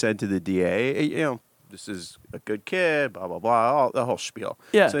beforehand, and I said to the DA, hey, this is a good kid, blah, blah, blah, the whole spiel.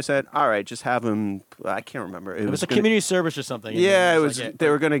 Yeah. So I said, all right, just have him, I can't remember. It was a gonna- community service or something. Yeah, it And was. like, They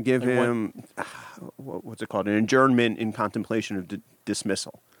were going to give like what- him, what's it called, an adjournment in contemplation of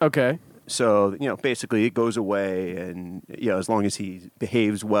dismissal. Okay. So, basically it goes away, and, as long as he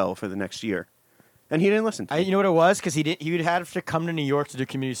behaves well for the next year. And he didn't listen to me. You know what it was? Because he would have to come to New York to do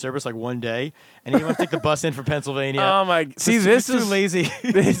community service like one day, and he would take the bus in from Pennsylvania. Oh my! See, He's this too is lazy.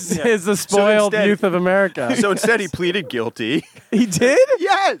 This is the spoiled instead- youth of America. So instead he pleaded guilty. He did.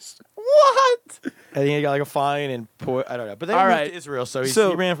 Yes. What? I think he got like a fine and I don't know. But they All moved right. to Israel, so he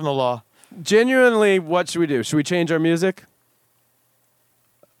So- ran from the law. Genuinely, what should we do? Should we change our music?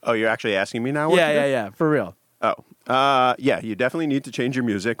 Oh, you're actually asking me now? What to do? Yeah. For real. Oh, yeah. You definitely need to change your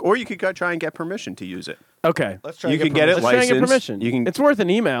music, or you could go try and get permission to use it. Okay. Let's try. You to can get it Let's try and get licensed. permission. You can. It's worth an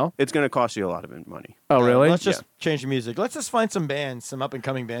email. It's going to cost you a lot of money. Oh, really? Let's just change the music. Let's just find some bands, some up and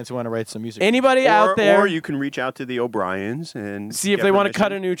coming bands who want to write some music. Anybody Or, out there? or you can reach out to the O'Briens and see if get they want to permission.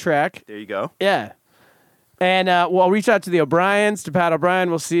 cut a new track. There you go. Yeah. And we'll reach out to the O'Briens, to Pat O'Brien.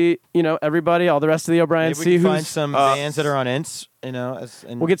 We'll see, everybody, all the rest of the O'Briens. Maybe we See can find who's. some bands that are on Ints.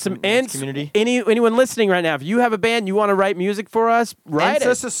 We'll get some Ints ints. community. Anyone listening right now, if you have a band, you want to write music for us, write Ints it.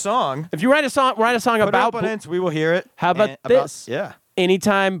 us a song. If you write a song Put it about up on Ints, we will hear it. How about And this? Yeah.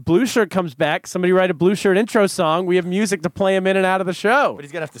 anytime Blue Shirt comes back, somebody write a Blue Shirt intro song. We have music to play him in and out of the show. But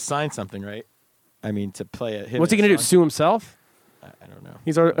he's gonna have to sign something, right? I mean, to play it. What's he going to do? Sue himself? I don't know.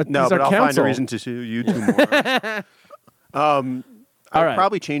 He's our No, he's but our I'll counsel. find a reason to sue you tomorrow. I'll right.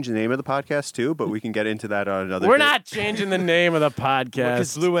 probably change the name of the podcast too, but we can get into that on another. We're day. not changing the name of the Because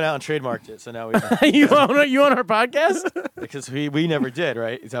podcast. Blue went out and trademarked it, so now we you own our podcast? because we never did,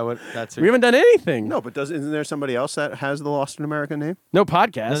 right? Is that what that's? We haven't done anything. No, but isn't there somebody else that has the Lost in America name? No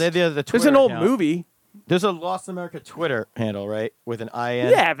podcast. No, they have the There's Twitter an old account. movie. There's a Lost America Twitter handle, right, with an IN.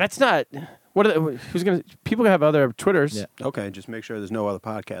 Yeah, that's not. What? Who's gonna? People have other Twitters. Yeah. Okay, just make sure there's no other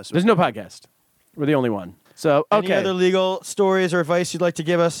podcast. There's no podcast. We're the only one. So Any okay, other legal stories or advice you'd like to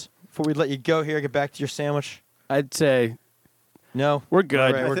give us before we let you go here? Get back to your sandwich. I'd say No, we're good.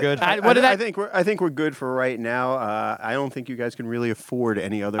 All right, we're good. What did I think we're good for right now. I don't think you guys can really afford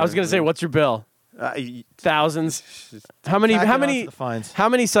any other. I was gonna say, what's your bill? Thousands. How many? Tack it How on to many? the fines. How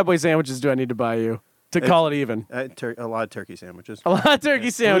many Subway sandwiches do I need to buy you to call it even? a lot of turkey sandwiches. A lot of turkey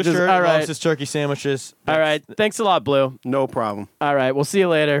sandwiches. Blue Shirt All right. loves his turkey sandwiches. All right. Thanks a lot, Blue. No problem. All right. We'll see you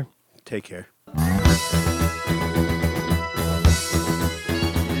later. Take care.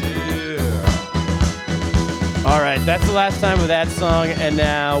 All right. That's the last time with that song, and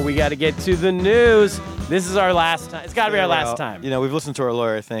now we got to get to the news. This is our last time. It's got to be our last time. You know, we've listened to our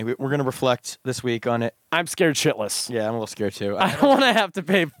lawyer thing. We're going to reflect this week on it. I'm scared shitless. Yeah, I'm a little scared too. I don't want to have to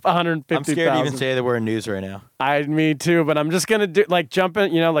pay $150,000. I'm scared to even say that we're in news right now. Me too, but I'm just gonna do like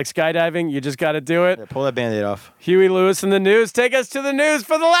jumping, like skydiving. You just got to do it. Yeah, pull that Band-Aid off. Huey Lewis in the news. Take us to the news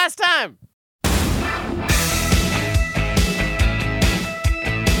for the last time.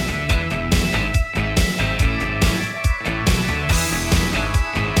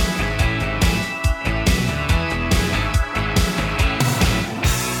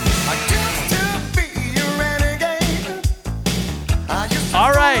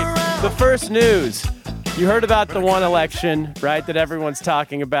 All right, the first news. You heard about the one election, right, that everyone's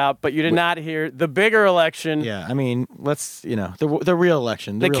talking about, but you did not hear the bigger election. Yeah, I mean, the real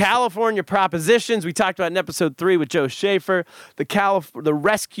election. The real California propositions we talked about in episode 3 with Joe Schaefer, the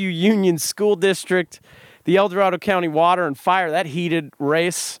Rescue Union School District, the El Dorado County Water and Fire, that heated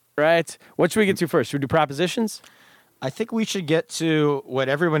race, right? What should we get to first? Should we do propositions? I think we should get to what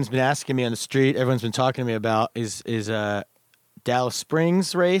everyone's been asking me on the street. Everyone's been talking to me about is Dallas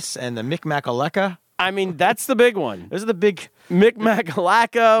Springs race and the Micmac-Aleka. I mean, that's the big one. Those are the big.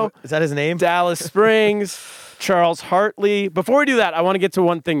 Micmac-Alaco, Is that his name? Dallas Springs, Charles Hartley. Before we do that, I want to get to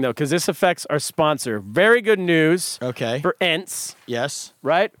one thing, though, because this affects our sponsor. Very good news Okay. for ENTS, Yes.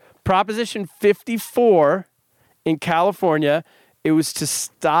 right? Proposition 54 in California, it was to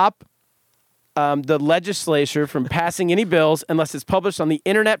stop the legislature from passing any bills unless it's published on the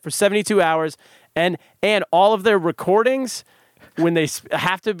internet for 72 hours, and all of their recordings, when they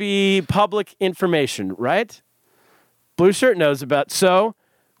have to be public information, right? Blue Shirt knows about. So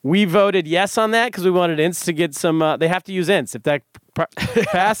we voted yes on that because we wanted INTS to get some. They have to use INTS if that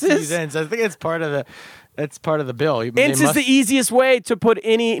passes. Use ends. I think it's part of the. That's part of the bill. Ints is the easiest way to put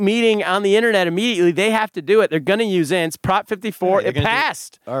any meeting on the internet immediately. They have to do it. They're going to use Ints. Prop 54, it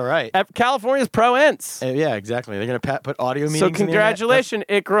passed. All right. California's pro Ints. Yeah, exactly. They're going to put audio meetings So in the internet. congratulations,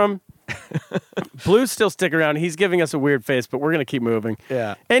 Ikram. Blue's still stick around. He's giving us a weird face, but we're going to keep moving.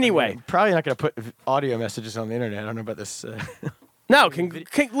 Yeah. Anyway. Probably not going to put audio messages on the internet. I don't know about this. No,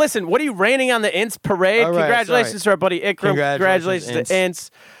 listen, what are you raining on the Ints parade? All right, Congratulations to our buddy Ikram. Congratulations to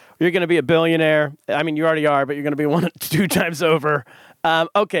Ints. You're going to be a billionaire. I mean, you already are, but you're going to be 1 or 2 times over.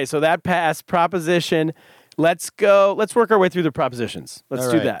 Okay, so that passed. Proposition. Let's go. Let's work our way through the propositions. Let's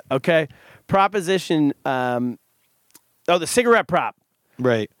do that, okay? Proposition, the cigarette prop.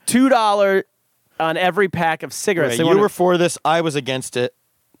 Right. $2 on every pack of cigarettes. Right. You were for this. I was against it.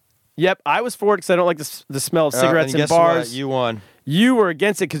 Yep, I was for it because I don't like the smell of cigarettes and in guess bars. What? You won. You were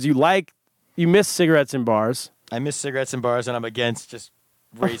against it because you miss cigarettes in bars. I miss cigarettes in bars, and I'm against just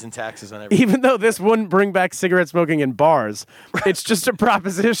raising taxes on everything. Even though this wouldn't bring back cigarette smoking in bars, it's just a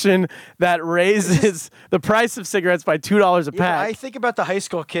proposition that raises the price of cigarettes by $2 a pack. I think about the high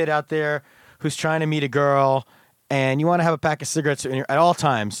school kid out there who's trying to meet a girl, and you want to have a pack of cigarettes at all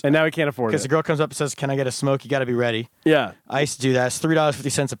times. And now he can't afford it. Because the girl comes up and says, "Can I get a smoke?" You got to be ready. Yeah. I used to do that. It's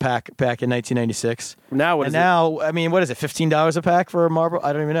 $3.50 a pack back in 1996. Now what is it? Now, I mean, what is it? $15 a pack for a Marlboro?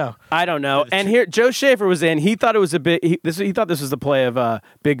 I don't even know. I don't know. And here, Joe Schaefer was in. He thought it was a bit. He thought this was the play of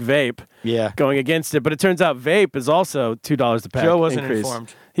Big Vape. Yeah. Going against it, but it turns out vape is also $2 a pack. Joe wasn't increase.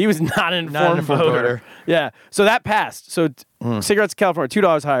 informed. He was not an informed voter. Yeah. So that passed. So cigarettes in California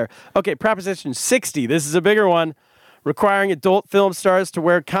 $2 higher. Okay. Proposition 60. This is a bigger one. Requiring adult film stars to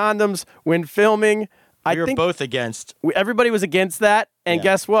wear condoms when filming. We were both against. Everybody was against that, and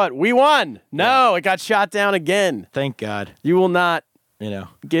guess what? We won. No, it got shot down again. Thank God. You will not,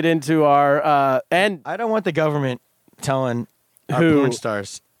 get into our and I don't want the government telling our porn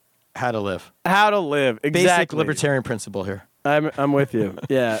stars how to live. How to live. Exactly. Basic libertarian principle here. I'm with you.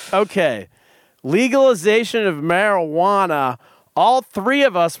 Yeah. Okay. Legalization of marijuana. All 3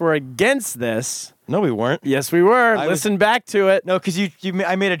 of us were against this. No, we weren't. Yes, we were. Listen back to it. No, because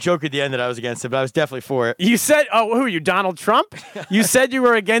I made a joke at the end that I was against it, but I was definitely for it. You said, who are you, Donald Trump? You said you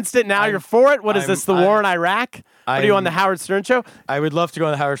were against it. Now you're for it. What is this, the war in Iraq? Are you on the Howard Stern show? I would love to go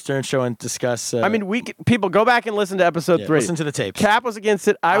on the Howard Stern show and discuss. I mean, people go back and listen to episode 3. Listen to the tapes. Cap was against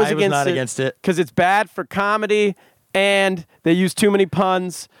it. I was not against it because it's bad for comedy and they use too many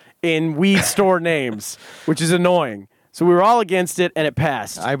puns in weed store names, which is annoying. So we were all against it, and it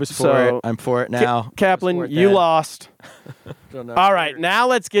passed. I was for it. I'm for it now. Kaplan, you lost. All right, now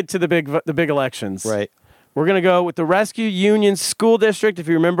let's get to the big elections. Right. We're going to go with the Rescue Union School District. If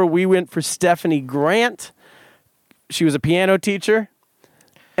you remember, we went for Stephanie Grant. She was a piano teacher,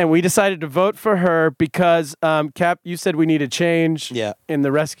 and we decided to vote for her because, Cap, you said we need a change in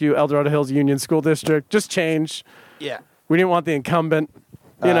the Rescue El Dorado Hills Union School District. Just change. Yeah. We didn't want the incumbent,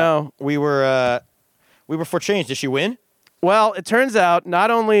 We were for change. Did she win? Well, it turns out not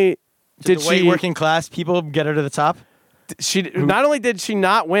only did the white working class people get her to the top? Not only did she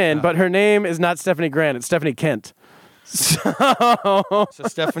not win, but her name is not Stephanie Grant. It's Stephanie Kent. So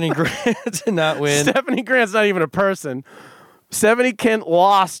Stephanie Grant did not win. Stephanie Grant's not even a person. Stephanie Kent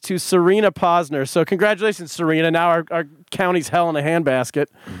lost to Serena Posner. So congratulations, Serena. Now our county's hell in a handbasket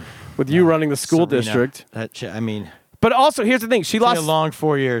with you running the school district. But also, here's the thing. She lost a long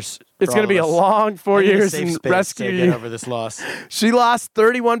 4 years. It's going to be a long 4 years in rescue. Get over this loss. She lost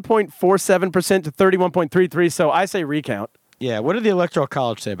 31.47% to 31.33%. So I say recount. Yeah. What did the Electoral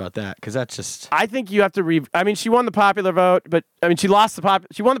College say about that? Because that's just. I think you have to she won the popular vote, but she lost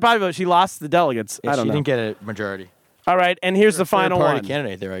she won the popular vote. She lost the delegates. Yeah, I don't know. She didn't get a majority. All right, and here's the final one.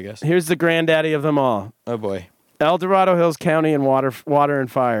 Candidate there, I guess. Here's the granddaddy of them all. Oh boy. El Dorado Hills County and Water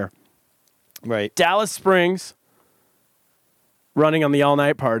and Fire. Right. Dallas Springs. Running on the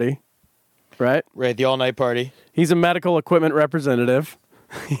all-night party, right? Right, the all-night party. He's a medical equipment representative.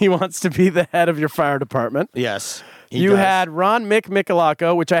 He wants to be the head of your fire department. Yes, you had Ron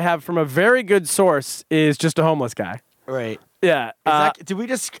Michalako, which I have from a very good source, is just a homeless guy. Right. Yeah. Did we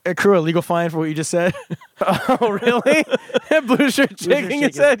just accrue a legal fine for what you just said? Oh, really? Blue shirt shaking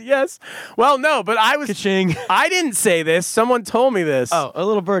his head, yes. Well, no, but I was... Ka-ching. I didn't say this. Someone told me this. Oh, a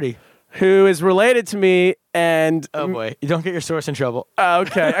little birdie. Who is related to me and... Oh, boy. You don't get your source in trouble.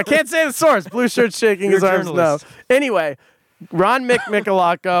 Okay. I can't say the source. Blue shirt shaking his arms. No. Anyway, Ron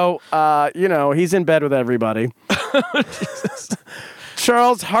Michalako, he's in bed with everybody.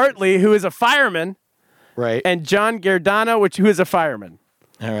 Charles Hartley, who is a fireman. Right. And John Giordano, who is a fireman.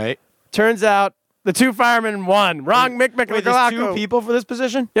 All right. Turns out the 2 firemen won. Ron Michalako. Wait, there's 2 people for this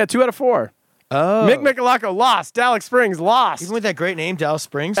position? Yeah, 2 out of 4. Oh. Mick Michalacco lost. Dallas Springs lost. Even with that great name, Dallas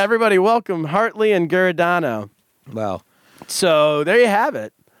Springs. Everybody welcome Hartley and Giordano. Wow. So there you have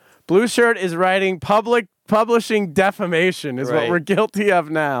it. Blue Shirt is writing publishing defamation is what Right. we're guilty of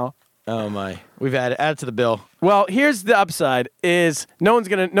now. Oh my. We've added to the bill. Well, here's the upside: is no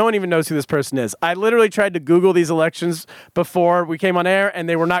one even knows who this person is. I literally tried to Google these elections before we came on air, and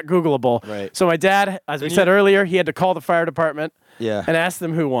they were not Googleable. Right. So my dad, as we said earlier, he had to call the fire department. Yeah. And ask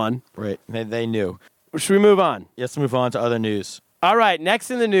them who won. Right. They knew. Should we move on? Let's move on to other news. All right. Next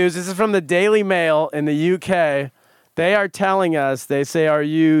in the news, this is from the Daily Mail in the UK. They are telling us, they say, are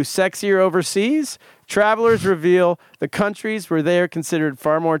you sexier overseas? Travelers reveal the countries where they are considered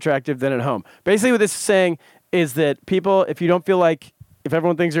far more attractive than at home. Basically, what this is saying is that people, if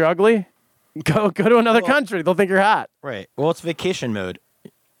everyone thinks you're ugly, go to another country. They'll think you're hot. Right. Well, it's vacation mode.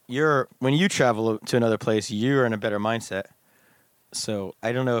 When you travel to another place, you're in a better mindset. So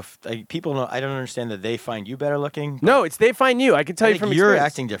I don't know if people know. I don't understand that they find you better looking. No, it's they find you. I can tell you think from you're experience.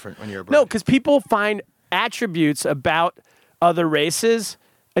 acting different when you're abroad. No, because people find attributes about other races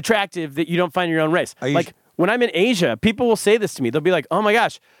attractive that you don't find in your own race. Like when I'm in Asia, people will say this to me. They'll be like, "Oh my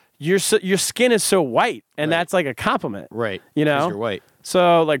gosh, your skin is so white," and that's like a compliment. Right. You know, 'Cause you're white.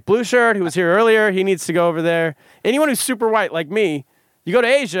 So like Blue Shirt, who was here earlier, he needs to go over there. Anyone who's super white like me. You go to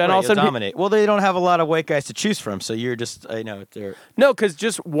Asia and all of a you'll sudden dominate. Well, they don't have a lot of white guys to choose from, so you're just they're no, because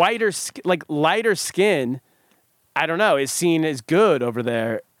just lighter skin, I don't know, is seen as good over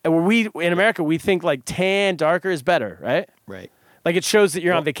there. And we in America we think like tan, darker is better, right? right. Like it shows that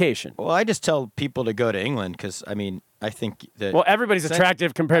you're on vacation. Well, I just tell people to go to England because I think that. Well, everybody's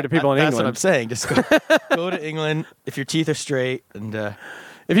attractive compared to people in That's England. what I'm saying. Just go to England if your teeth are straight, and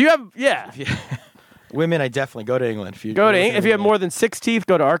If you have, women, I definitely go to England. If you if you have more than 6 teeth,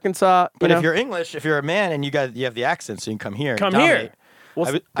 go to Arkansas. But if you're English, if you're a man and you have the accent, so you can come here. and Come dominate. here. Well,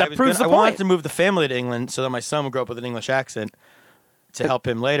 I that was proves I the wanted point. to move the family to England so that my son would grow up with an English accent to help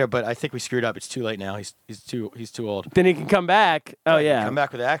him later. But I think we screwed up. It's too late now. He's too old. Then he can come back. Oh yeah, come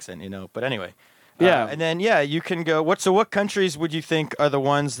back with the accent, But anyway, Yeah. and then you can go. What countries would you think are the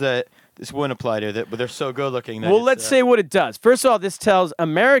ones that this wouldn't apply to? But they're so good looking. Well, let's say what it does. First of all, this tells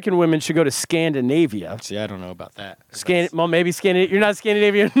American women should go to Scandinavia. See, I don't know about that. Well, maybe Scandinavia. You're not a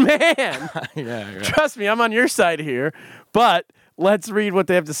Scandinavian man. Yeah. Right. Trust me, I'm on your side here. But let's read what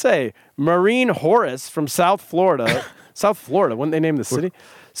they have to say. Maureen Horace from South Florida. South Florida, wouldn't they name the city?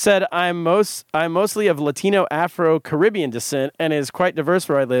 Said, I'm mostly of Latino, Afro, Caribbean descent and is quite diverse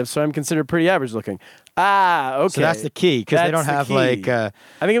where I live, so I'm considered pretty average looking. Ah, okay. So that's the key because they don't That's the have key.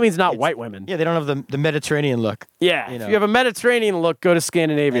 I think it means not white women. Yeah, they don't have the Mediterranean look. Yeah, if you have a Mediterranean look, go to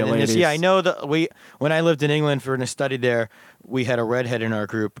Scandinavia, And then ladies. I know that when I lived in England for a study there, we had a redhead in our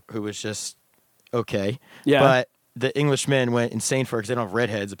group who was just okay. Yeah. But the Englishmen went insane for her because they don't have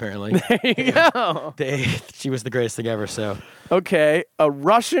redheads, apparently. There you go. She was the greatest thing ever, so. Okay, a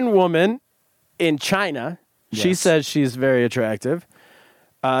Russian woman in China. She Yes. says she's very attractive.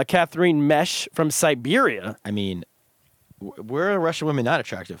 Catherine Mesh from Siberia. I mean, where are Russian women not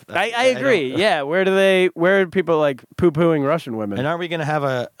attractive? I agree. Yeah, where are people like poo-pooing Russian women? And aren't we going to have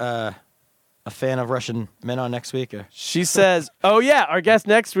a fan of Russian men on next week? Or? She says, "Oh yeah, our guest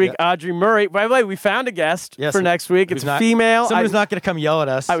next week, Audrey Murray." By the way, we found a guest for next week. It's female. Someone who's not going to come yell at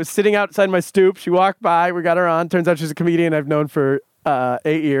us. I was sitting outside my stoop. She walked by. We got her on. Turns out she's a comedian I've known for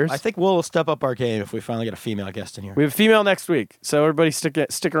 8 years. I think we'll step up our game if we finally get a female guest in here. We have a female next week, so everybody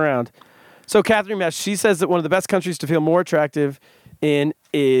stick around. So Catherine Mesh, she says that one of the best countries to feel more attractive in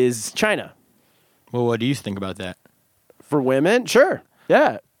is China. Well, what do you think about that? For women, sure,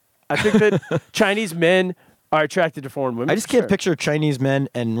 yeah. I think that Chinese men are attracted to foreign women. I just can't picture Chinese men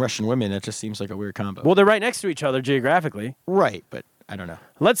and Russian women. That just seems like a weird combo. Well, they're right next to each other geographically. Right, but I don't know.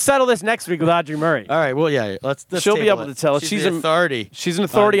 Let's settle this next week with Audrey Murray. All right, well, yeah, let's She'll be table able it. to tell us. She's an authority. She's an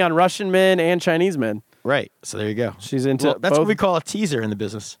authority on Russian men and Chinese men. Right, so there you go. She's into Well, that's both. what we call a teaser in the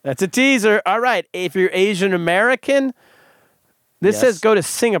business. That's a teaser. All right. If you're Asian American, this Yes. says go to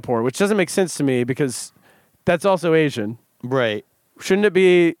Singapore, which doesn't make sense to me because that's also Asian. Right. Shouldn't it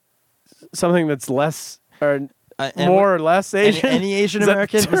be something that's less or more or less Asian? Any Asian Is that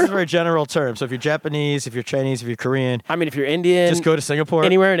American? the This is a term? very general term. So if you're Japanese, if you're Chinese, if you're Korean, I mean, if you're Indian, just go to Singapore.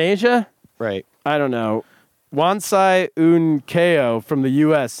 anywhere in Asia. Right. I don't know. Wansai Unkeo from the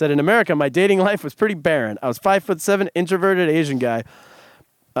U.S. said, in America, my dating life was pretty barren. I was 5'7", introverted Asian guy.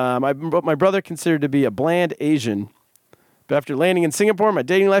 My brother considered to be a bland Asian. But after landing in Singapore, my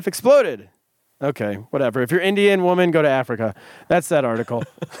dating life exploded. Okay, whatever. If you're Indian woman, go to Africa. That's that article.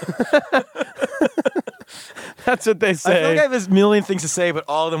 That's what they I say. feel like I have a million things to say, but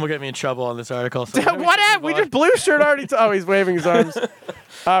all of them will get me in trouble on this article. So What happened? We just Blue Shirt already. Oh, he's waving his arms.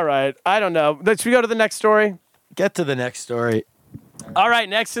 All right. I don't know. Should we go to the next story? Get to the next story. All right,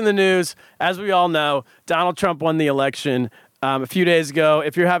 next in the news, as we all know, Donald Trump won the election a few days ago.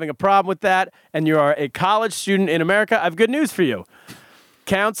 If you're having a problem with that and you are a college student in America, I have good news for you.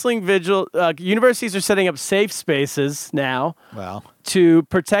 Counseling vigil, universities are setting up safe spaces now Wow. to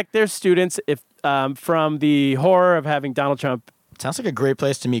protect their students from the horror of having Donald Trump Sounds like a great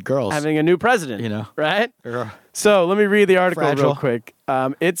place to meet girls. having a new president. You know. right? Or- So let me read the article real Fragile. quick.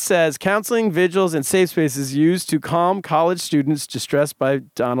 It says counseling, vigils, and safe spaces used to calm college students distressed by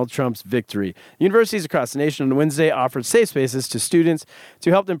Donald Trump's victory. Universities across the nation on Wednesday offered safe spaces to students to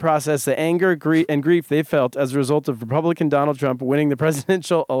help them process the anger and grief they felt as a result of Republican Donald Trump winning the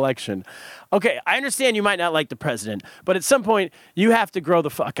presidential election. Okay, I understand you might not like the president, but at some point you have to grow the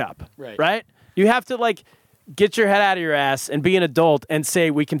fuck up. Right? You have to get your head out of your ass and be an adult and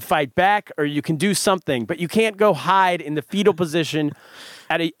say we can fight back or you can do something, but you can't go hide in the fetal position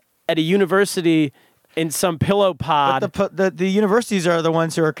at a university in some pillow pod. But the universities are the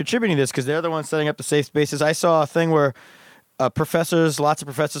ones who are contributing to this because they're the ones setting up the safe spaces. I saw a thing where lots of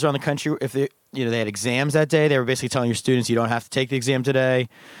professors around the country, if they had exams that day, they were basically telling your students you don't have to take the exam today,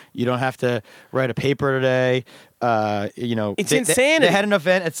 you don't have to write a paper today. It's insanity. They had an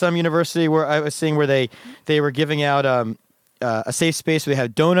event at some university where I was seeing where they were giving out a safe space where they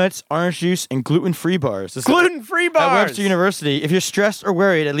had donuts, orange juice, and gluten-free bars. Gluten-free At bars. Webster University. If you're stressed or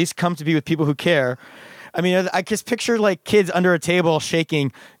worried, at least come to be with people who care. I mean, I just picture kids under a table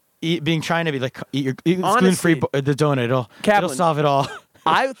shaking, trying to be eat Honestly, gluten-free the donut. It'll Kaplan, solve it all.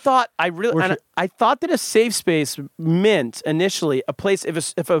 I thought that a safe space meant initially a place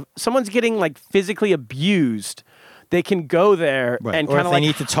if someone's getting physically abused, they can go there and or kind if of they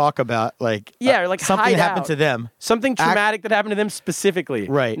need to talk about something hide happened out. to them. Something traumatic that happened to them specifically.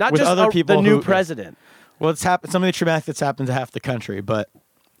 Right. Not With just other people the new who- president. Well, it's happened. Something traumatic that's happened to half the country, but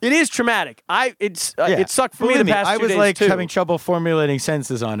It is traumatic. It sucked for me Believe the past I 2 was days too. having trouble formulating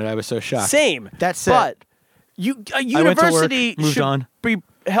sentences on it. I was so shocked. Same. That's it. But a went to work, university moved should on. be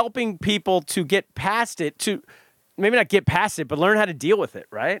helping people to get past it, to maybe not get past it, but learn how to deal with it,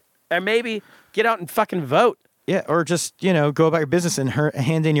 right? And maybe get out and fucking vote. Yeah, or just go about your business and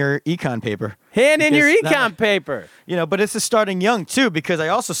hand in your econ paper. Hand in your Because econ paper. But this is starting young too, because I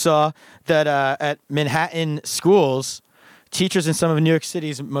also saw that at Manhattan schools, teachers in some of New York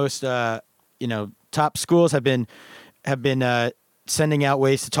City's most top schools have been sending out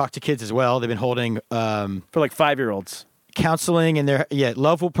ways to talk to kids as well. They've been holding For 5-year-olds. counseling, and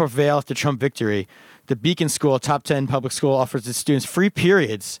love will prevail after Trump victory. The Beacon School, a top 10 public school, offers its students free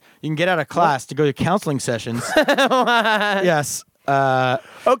periods. You can get out of class to go to counseling sessions. Yes.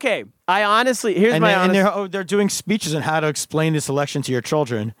 Okay. They're doing speeches on how to explain this election to your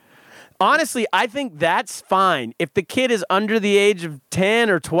children. Honestly, I think that's fine. If the kid is under the age of 10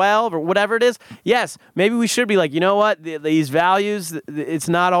 or 12 or whatever it is, yes, maybe we should be like, you know what? These values, it's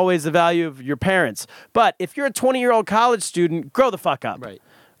not always the value of your parents. But if you're a 20-year-old college student, grow the fuck up. Right.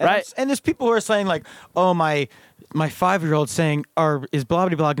 Right? And there's people who are saying oh, my 5-year-old saying, is blah,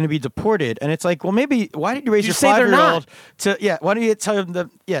 blah, blah going to be deported? And it's like, well, maybe, why did you raise your say they're 5-year-old why don't you tell them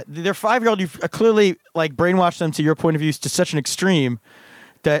their 5-year-old, you've clearly brainwashed them to your point of view to such an extreme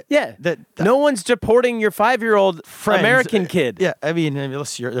that no one's deporting your 5-year-old American kid. Yeah, I mean,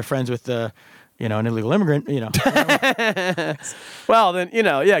 unless they're friends with an illegal immigrant, Well, then,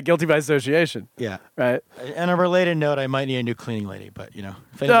 guilty by association. Yeah. Right? On a related note, I might need a new cleaning lady, but, if Oh,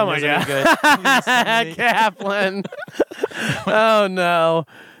 anyone my knows any God. good, please send me. Kaplan. Oh, no.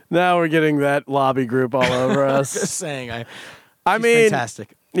 Now we're getting that lobby group all over Just us. saying, I she's mean,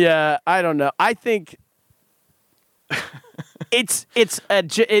 fantastic. yeah, I don't know. I think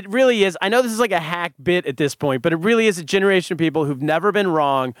it really is. I know this is like a hack bit at this point, but it really is a generation of people who've never been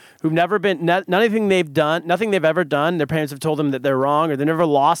wrong, who've never been nothing they've ever done. Their parents have told them that they're wrong, or they never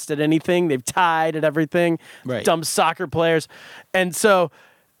lost at anything. They've tied at everything. Right. Dumb soccer players, and so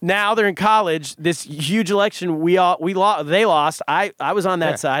now they're in college. This huge election, they lost. I was on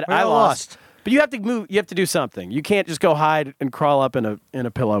that side. we I all lost. lost. But you have to move. You have to do something. You can't just go hide and crawl up in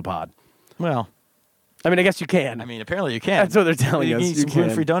a pillow pod. Well, I mean, I guess you can. I mean, apparently you can. That's what they're telling you us. can eat You some can.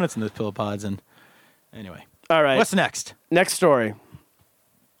 gluten-free donuts in those pillow pods, and anyway. All right. What's next? Next story.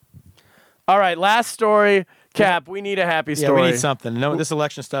 All right, last story. Cap, we need a happy story. Yeah, we need something. No, this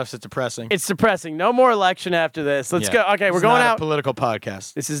election stuff's depressing. It's depressing. No more election after this. Let's go. Okay, we're This is going not out. a political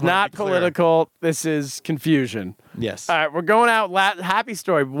podcast. This is Wanna not be clear. political. This is confusion. Yes. All right, we're going out. Happy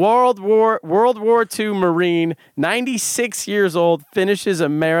story. World War II Marine, 96 years old, finishes a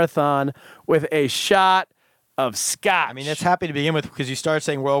marathon with a shot of scotch. I mean, that's happy to begin with because you started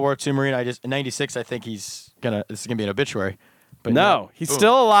saying World War II Marine. In '96, I think this is gonna be an obituary. But No, he's boom,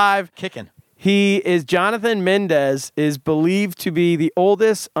 still alive. kicking. Jonathan Mendez is believed to be the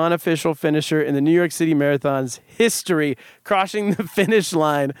oldest unofficial finisher in the New York City Marathon's history, crossing the finish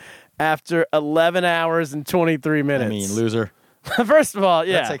line after 11 hours and 23 minutes. I mean, loser. First of all,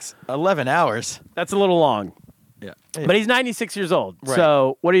 yeah, That takes 11 hours. that's a little long. Yeah. But he's 96 years old. Right.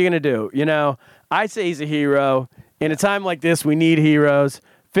 So what are you going to do? You know, I say he's a hero. In a time like this, we need heroes.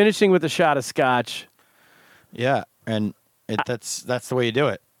 Finishing with a shot of scotch. Yeah, and that's the way you do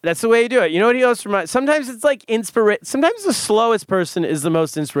it. That's the way you do it. You know what he goes from? Sometimes it's like sometimes the slowest person is the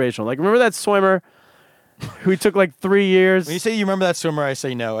most inspirational. Like, remember that swimmer who took like 3 years? When you say you remember that swimmer, I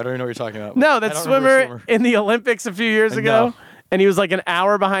say no. I don't even know what you're talking about. No, I that don't remember swimmer in the Olympics a few years ago. No. And he was like an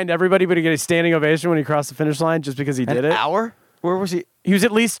hour behind everybody, but he got a standing ovation when he crossed the finish line just because he did An it. hour? Where was he? He was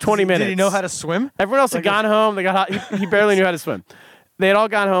at least 20 minutes. Did he know how to swim? Everyone else had gone home. They got he barely knew how to swim. They had all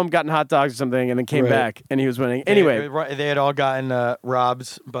gone home, gotten hot dogs or something, and then came Right. back, and he was winning. Anyway, They had all gotten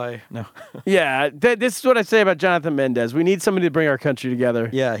robbed by no. yeah, this is what I say about Jonathan Mendez. We need somebody to bring our country together.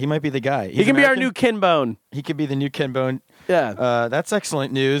 Yeah, he might be the guy. He can be our new Ken Bone. He could be the new Ken Bone. Yeah. That's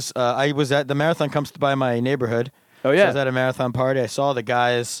excellent news. I was at the marathon comes by my neighborhood. Oh, So yeah. I was at a marathon party. I saw the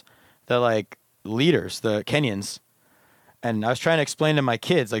guys, the like leaders, the Kenyans, and I was trying to explain to my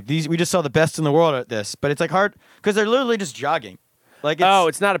kids like these. We just saw the best in the world at this, but it's like hard because they're literally just jogging. Like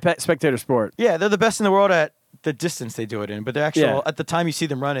It's not a spectator sport. yeah, they're the best in the world at the distance they do it in, but they're actual Yeah. at the time you see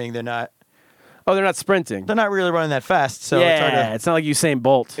them running, they're not Oh, they're not sprinting. really running that fast. So it's hard yeah, to, it's not like Usain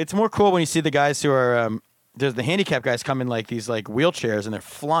Bolt. it's more cool when you see the guys who are there's the handicap guys come in like these like wheelchairs and they're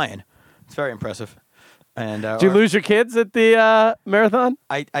flying. It's very impressive. And Did you lose your kids at the marathon?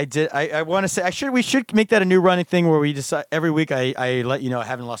 I did. I want to say we should make that a new running thing where we decide every week. I let you know I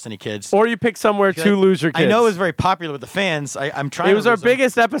haven't lost any kids. Or you pick somewhere to lose your kids? I know it was very popular with the fans. I'm trying. It was to our lose them.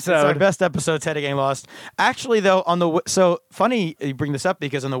 biggest episode. It's our best episode. Teddy getting lost. Actually, though, so funny you bring this up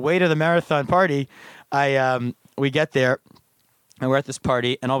because on the way to the marathon party, we get there and we're at this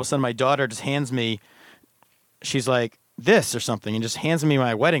party, and all of a sudden my daughter just hands me. She's like this or something, and just hands me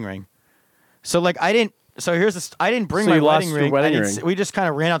my wedding ring. So like I didn't. So here's this. I didn't bring So my you lost wedding your ring. wedding ring. We just kind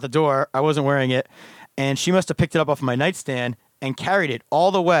of ran out the door. I wasn't wearing it, and she must have picked it up off my nightstand and carried it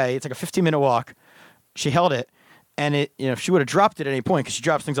all the way. It's like a 15-minute walk. She held it, and if she would have dropped it at any point, because she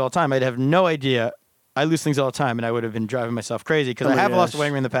drops things all the time, I'd have no idea. I lose things all the time, and I would have been driving myself crazy because Oh I my have lost a gosh.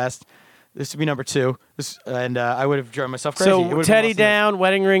 wedding ring in the past. This would be number 2. And I would have driven myself crazy. It would So have Teddy been lost in down,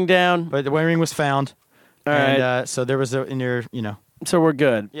 wedding ring down. but the wedding ring was found. All and right. so there was So we're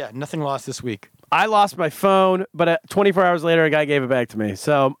good. yeah, nothing lost this week. I lost my phone, but 24 hours later, a guy gave it back to me.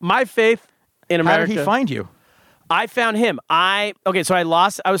 So my faith in How America. did he find you? I found him. So I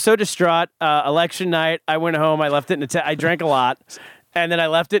lost. I was so distraught. Election night, I went home. I left it in I drank a lot, and then I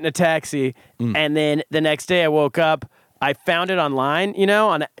left it in a taxi. And then the next day, I woke up. I found it online.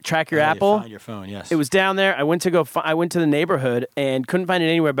 On Track Your You Apple. found your phone, yes. It was down there. I went to I went to the neighborhood and couldn't find it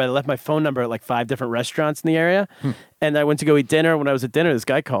anywhere. But I left my phone number at like 5 different restaurants in the area. And I went to go eat dinner. When I was at dinner, this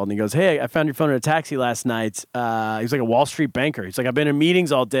guy called and he goes, "Hey, I found your phone in a taxi last night." He was like a Wall Street banker. He's like, "I've been in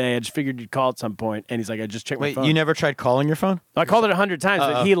meetings all day. I just figured you'd call at some point." And he's like, "I just checked my Wait, phone." you never tried calling your phone? I called it 100 times,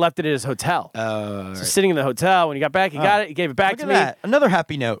 but he left it at his hotel. So sitting in the hotel, when he got back, he got it. He gave it back Look to at me. that. Another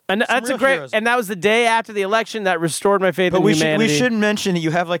happy note. And Some that's a real great. heroes. And that was the day after the election that restored my faith But in we humanity. should mention that you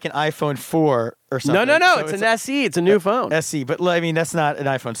have like an iPhone 4 or something. No. So it's an SE. It's a new phone. SE, but I mean that's not an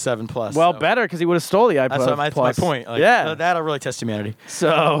iPhone 7 Plus. Well, so. better because he would have stole the iPod. That's my Plus. point. Like, yeah. that'll really test humanity.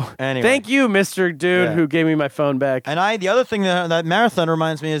 So Anyway. thank you, Mr. Dude, Yeah. who gave me my phone back. And the other thing that marathon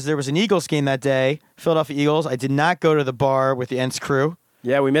reminds me is there was an Eagles game that day, Philadelphia Eagles. I did not go to the bar with the Ents crew.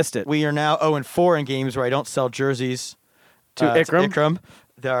 Yeah, we missed it. We are now 0-4 in games where I don't sell jerseys To Ikram?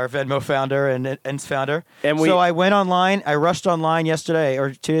 Our Venmo founder and Ents founder. And so I went online. I rushed online yesterday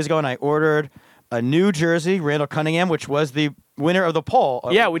or 2 days ago, and I ordered a new jersey, Randall Cunningham, which was the winner of the poll.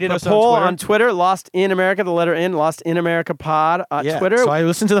 Yeah, we did a Posted poll Twitter. on Twitter. Lost in America, the letter N. Lost in America Pod on Twitter. So I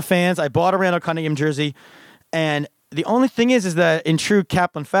listened to the fans. I bought a Randall Cunningham jersey, and the only thing is that in true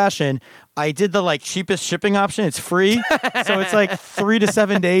Kaplan fashion, I did the cheapest shipping option. It's free, so it's like 3 to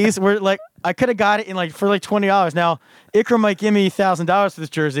 7 days. Where I could have got it in for $20. Now Ikram might give me $1,000 for this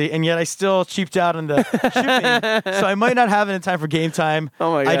jersey, and yet I still cheaped out on the shipping. So I might not have it in time for game time.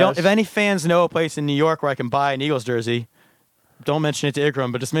 Oh my I don't. gosh. If any fans know a place in New York where I can buy an Eagles jersey, don't mention it to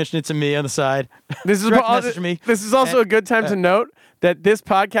Ikram, but just mention it to me on the side. This is Direct message me. This is also a good time to note that this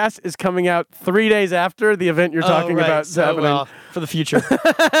podcast is coming out 3 days after the event you're talking about is happening. Well, for the future. So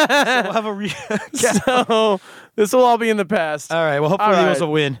we'll have a So this will all be in the past. All right. Well, hopefully All the Eagles right.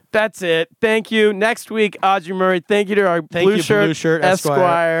 will win. That's it. Thank you. Next week, Audrey Murray. Thank you to our Thank Blue you, Shirt Blue Shirt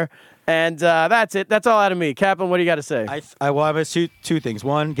Esquire. And that's it. That's all out of me. Kaplan, what do you got to say? I have two things.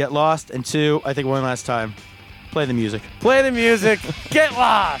 One, get lost, and two, I think one last time, play the music. Play the music. Get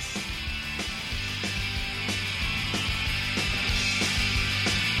lost.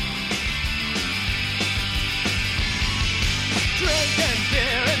 Drinking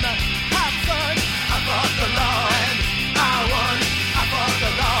beer in the hot sun. I fought the law and I won. I fought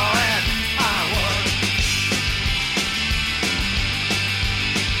the law and I won.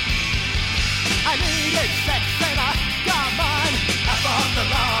 I needed sex and I got mine. I fought the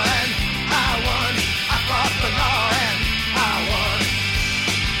law and I won. I fought the law and I won.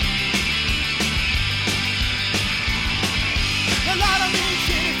 A lot of me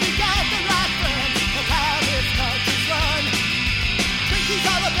shit if you got the right friends. That's how this country's run. He's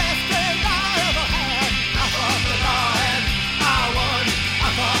all the best friend I ever had. I fought the law and I won. I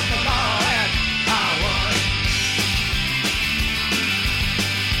fought the law and I won.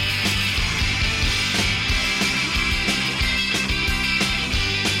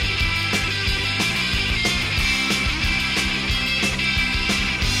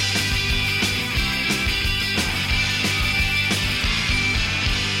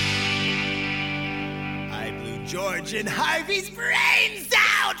 I blew George and Harvey's brains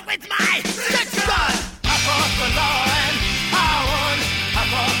out with my six gun. I fought the law.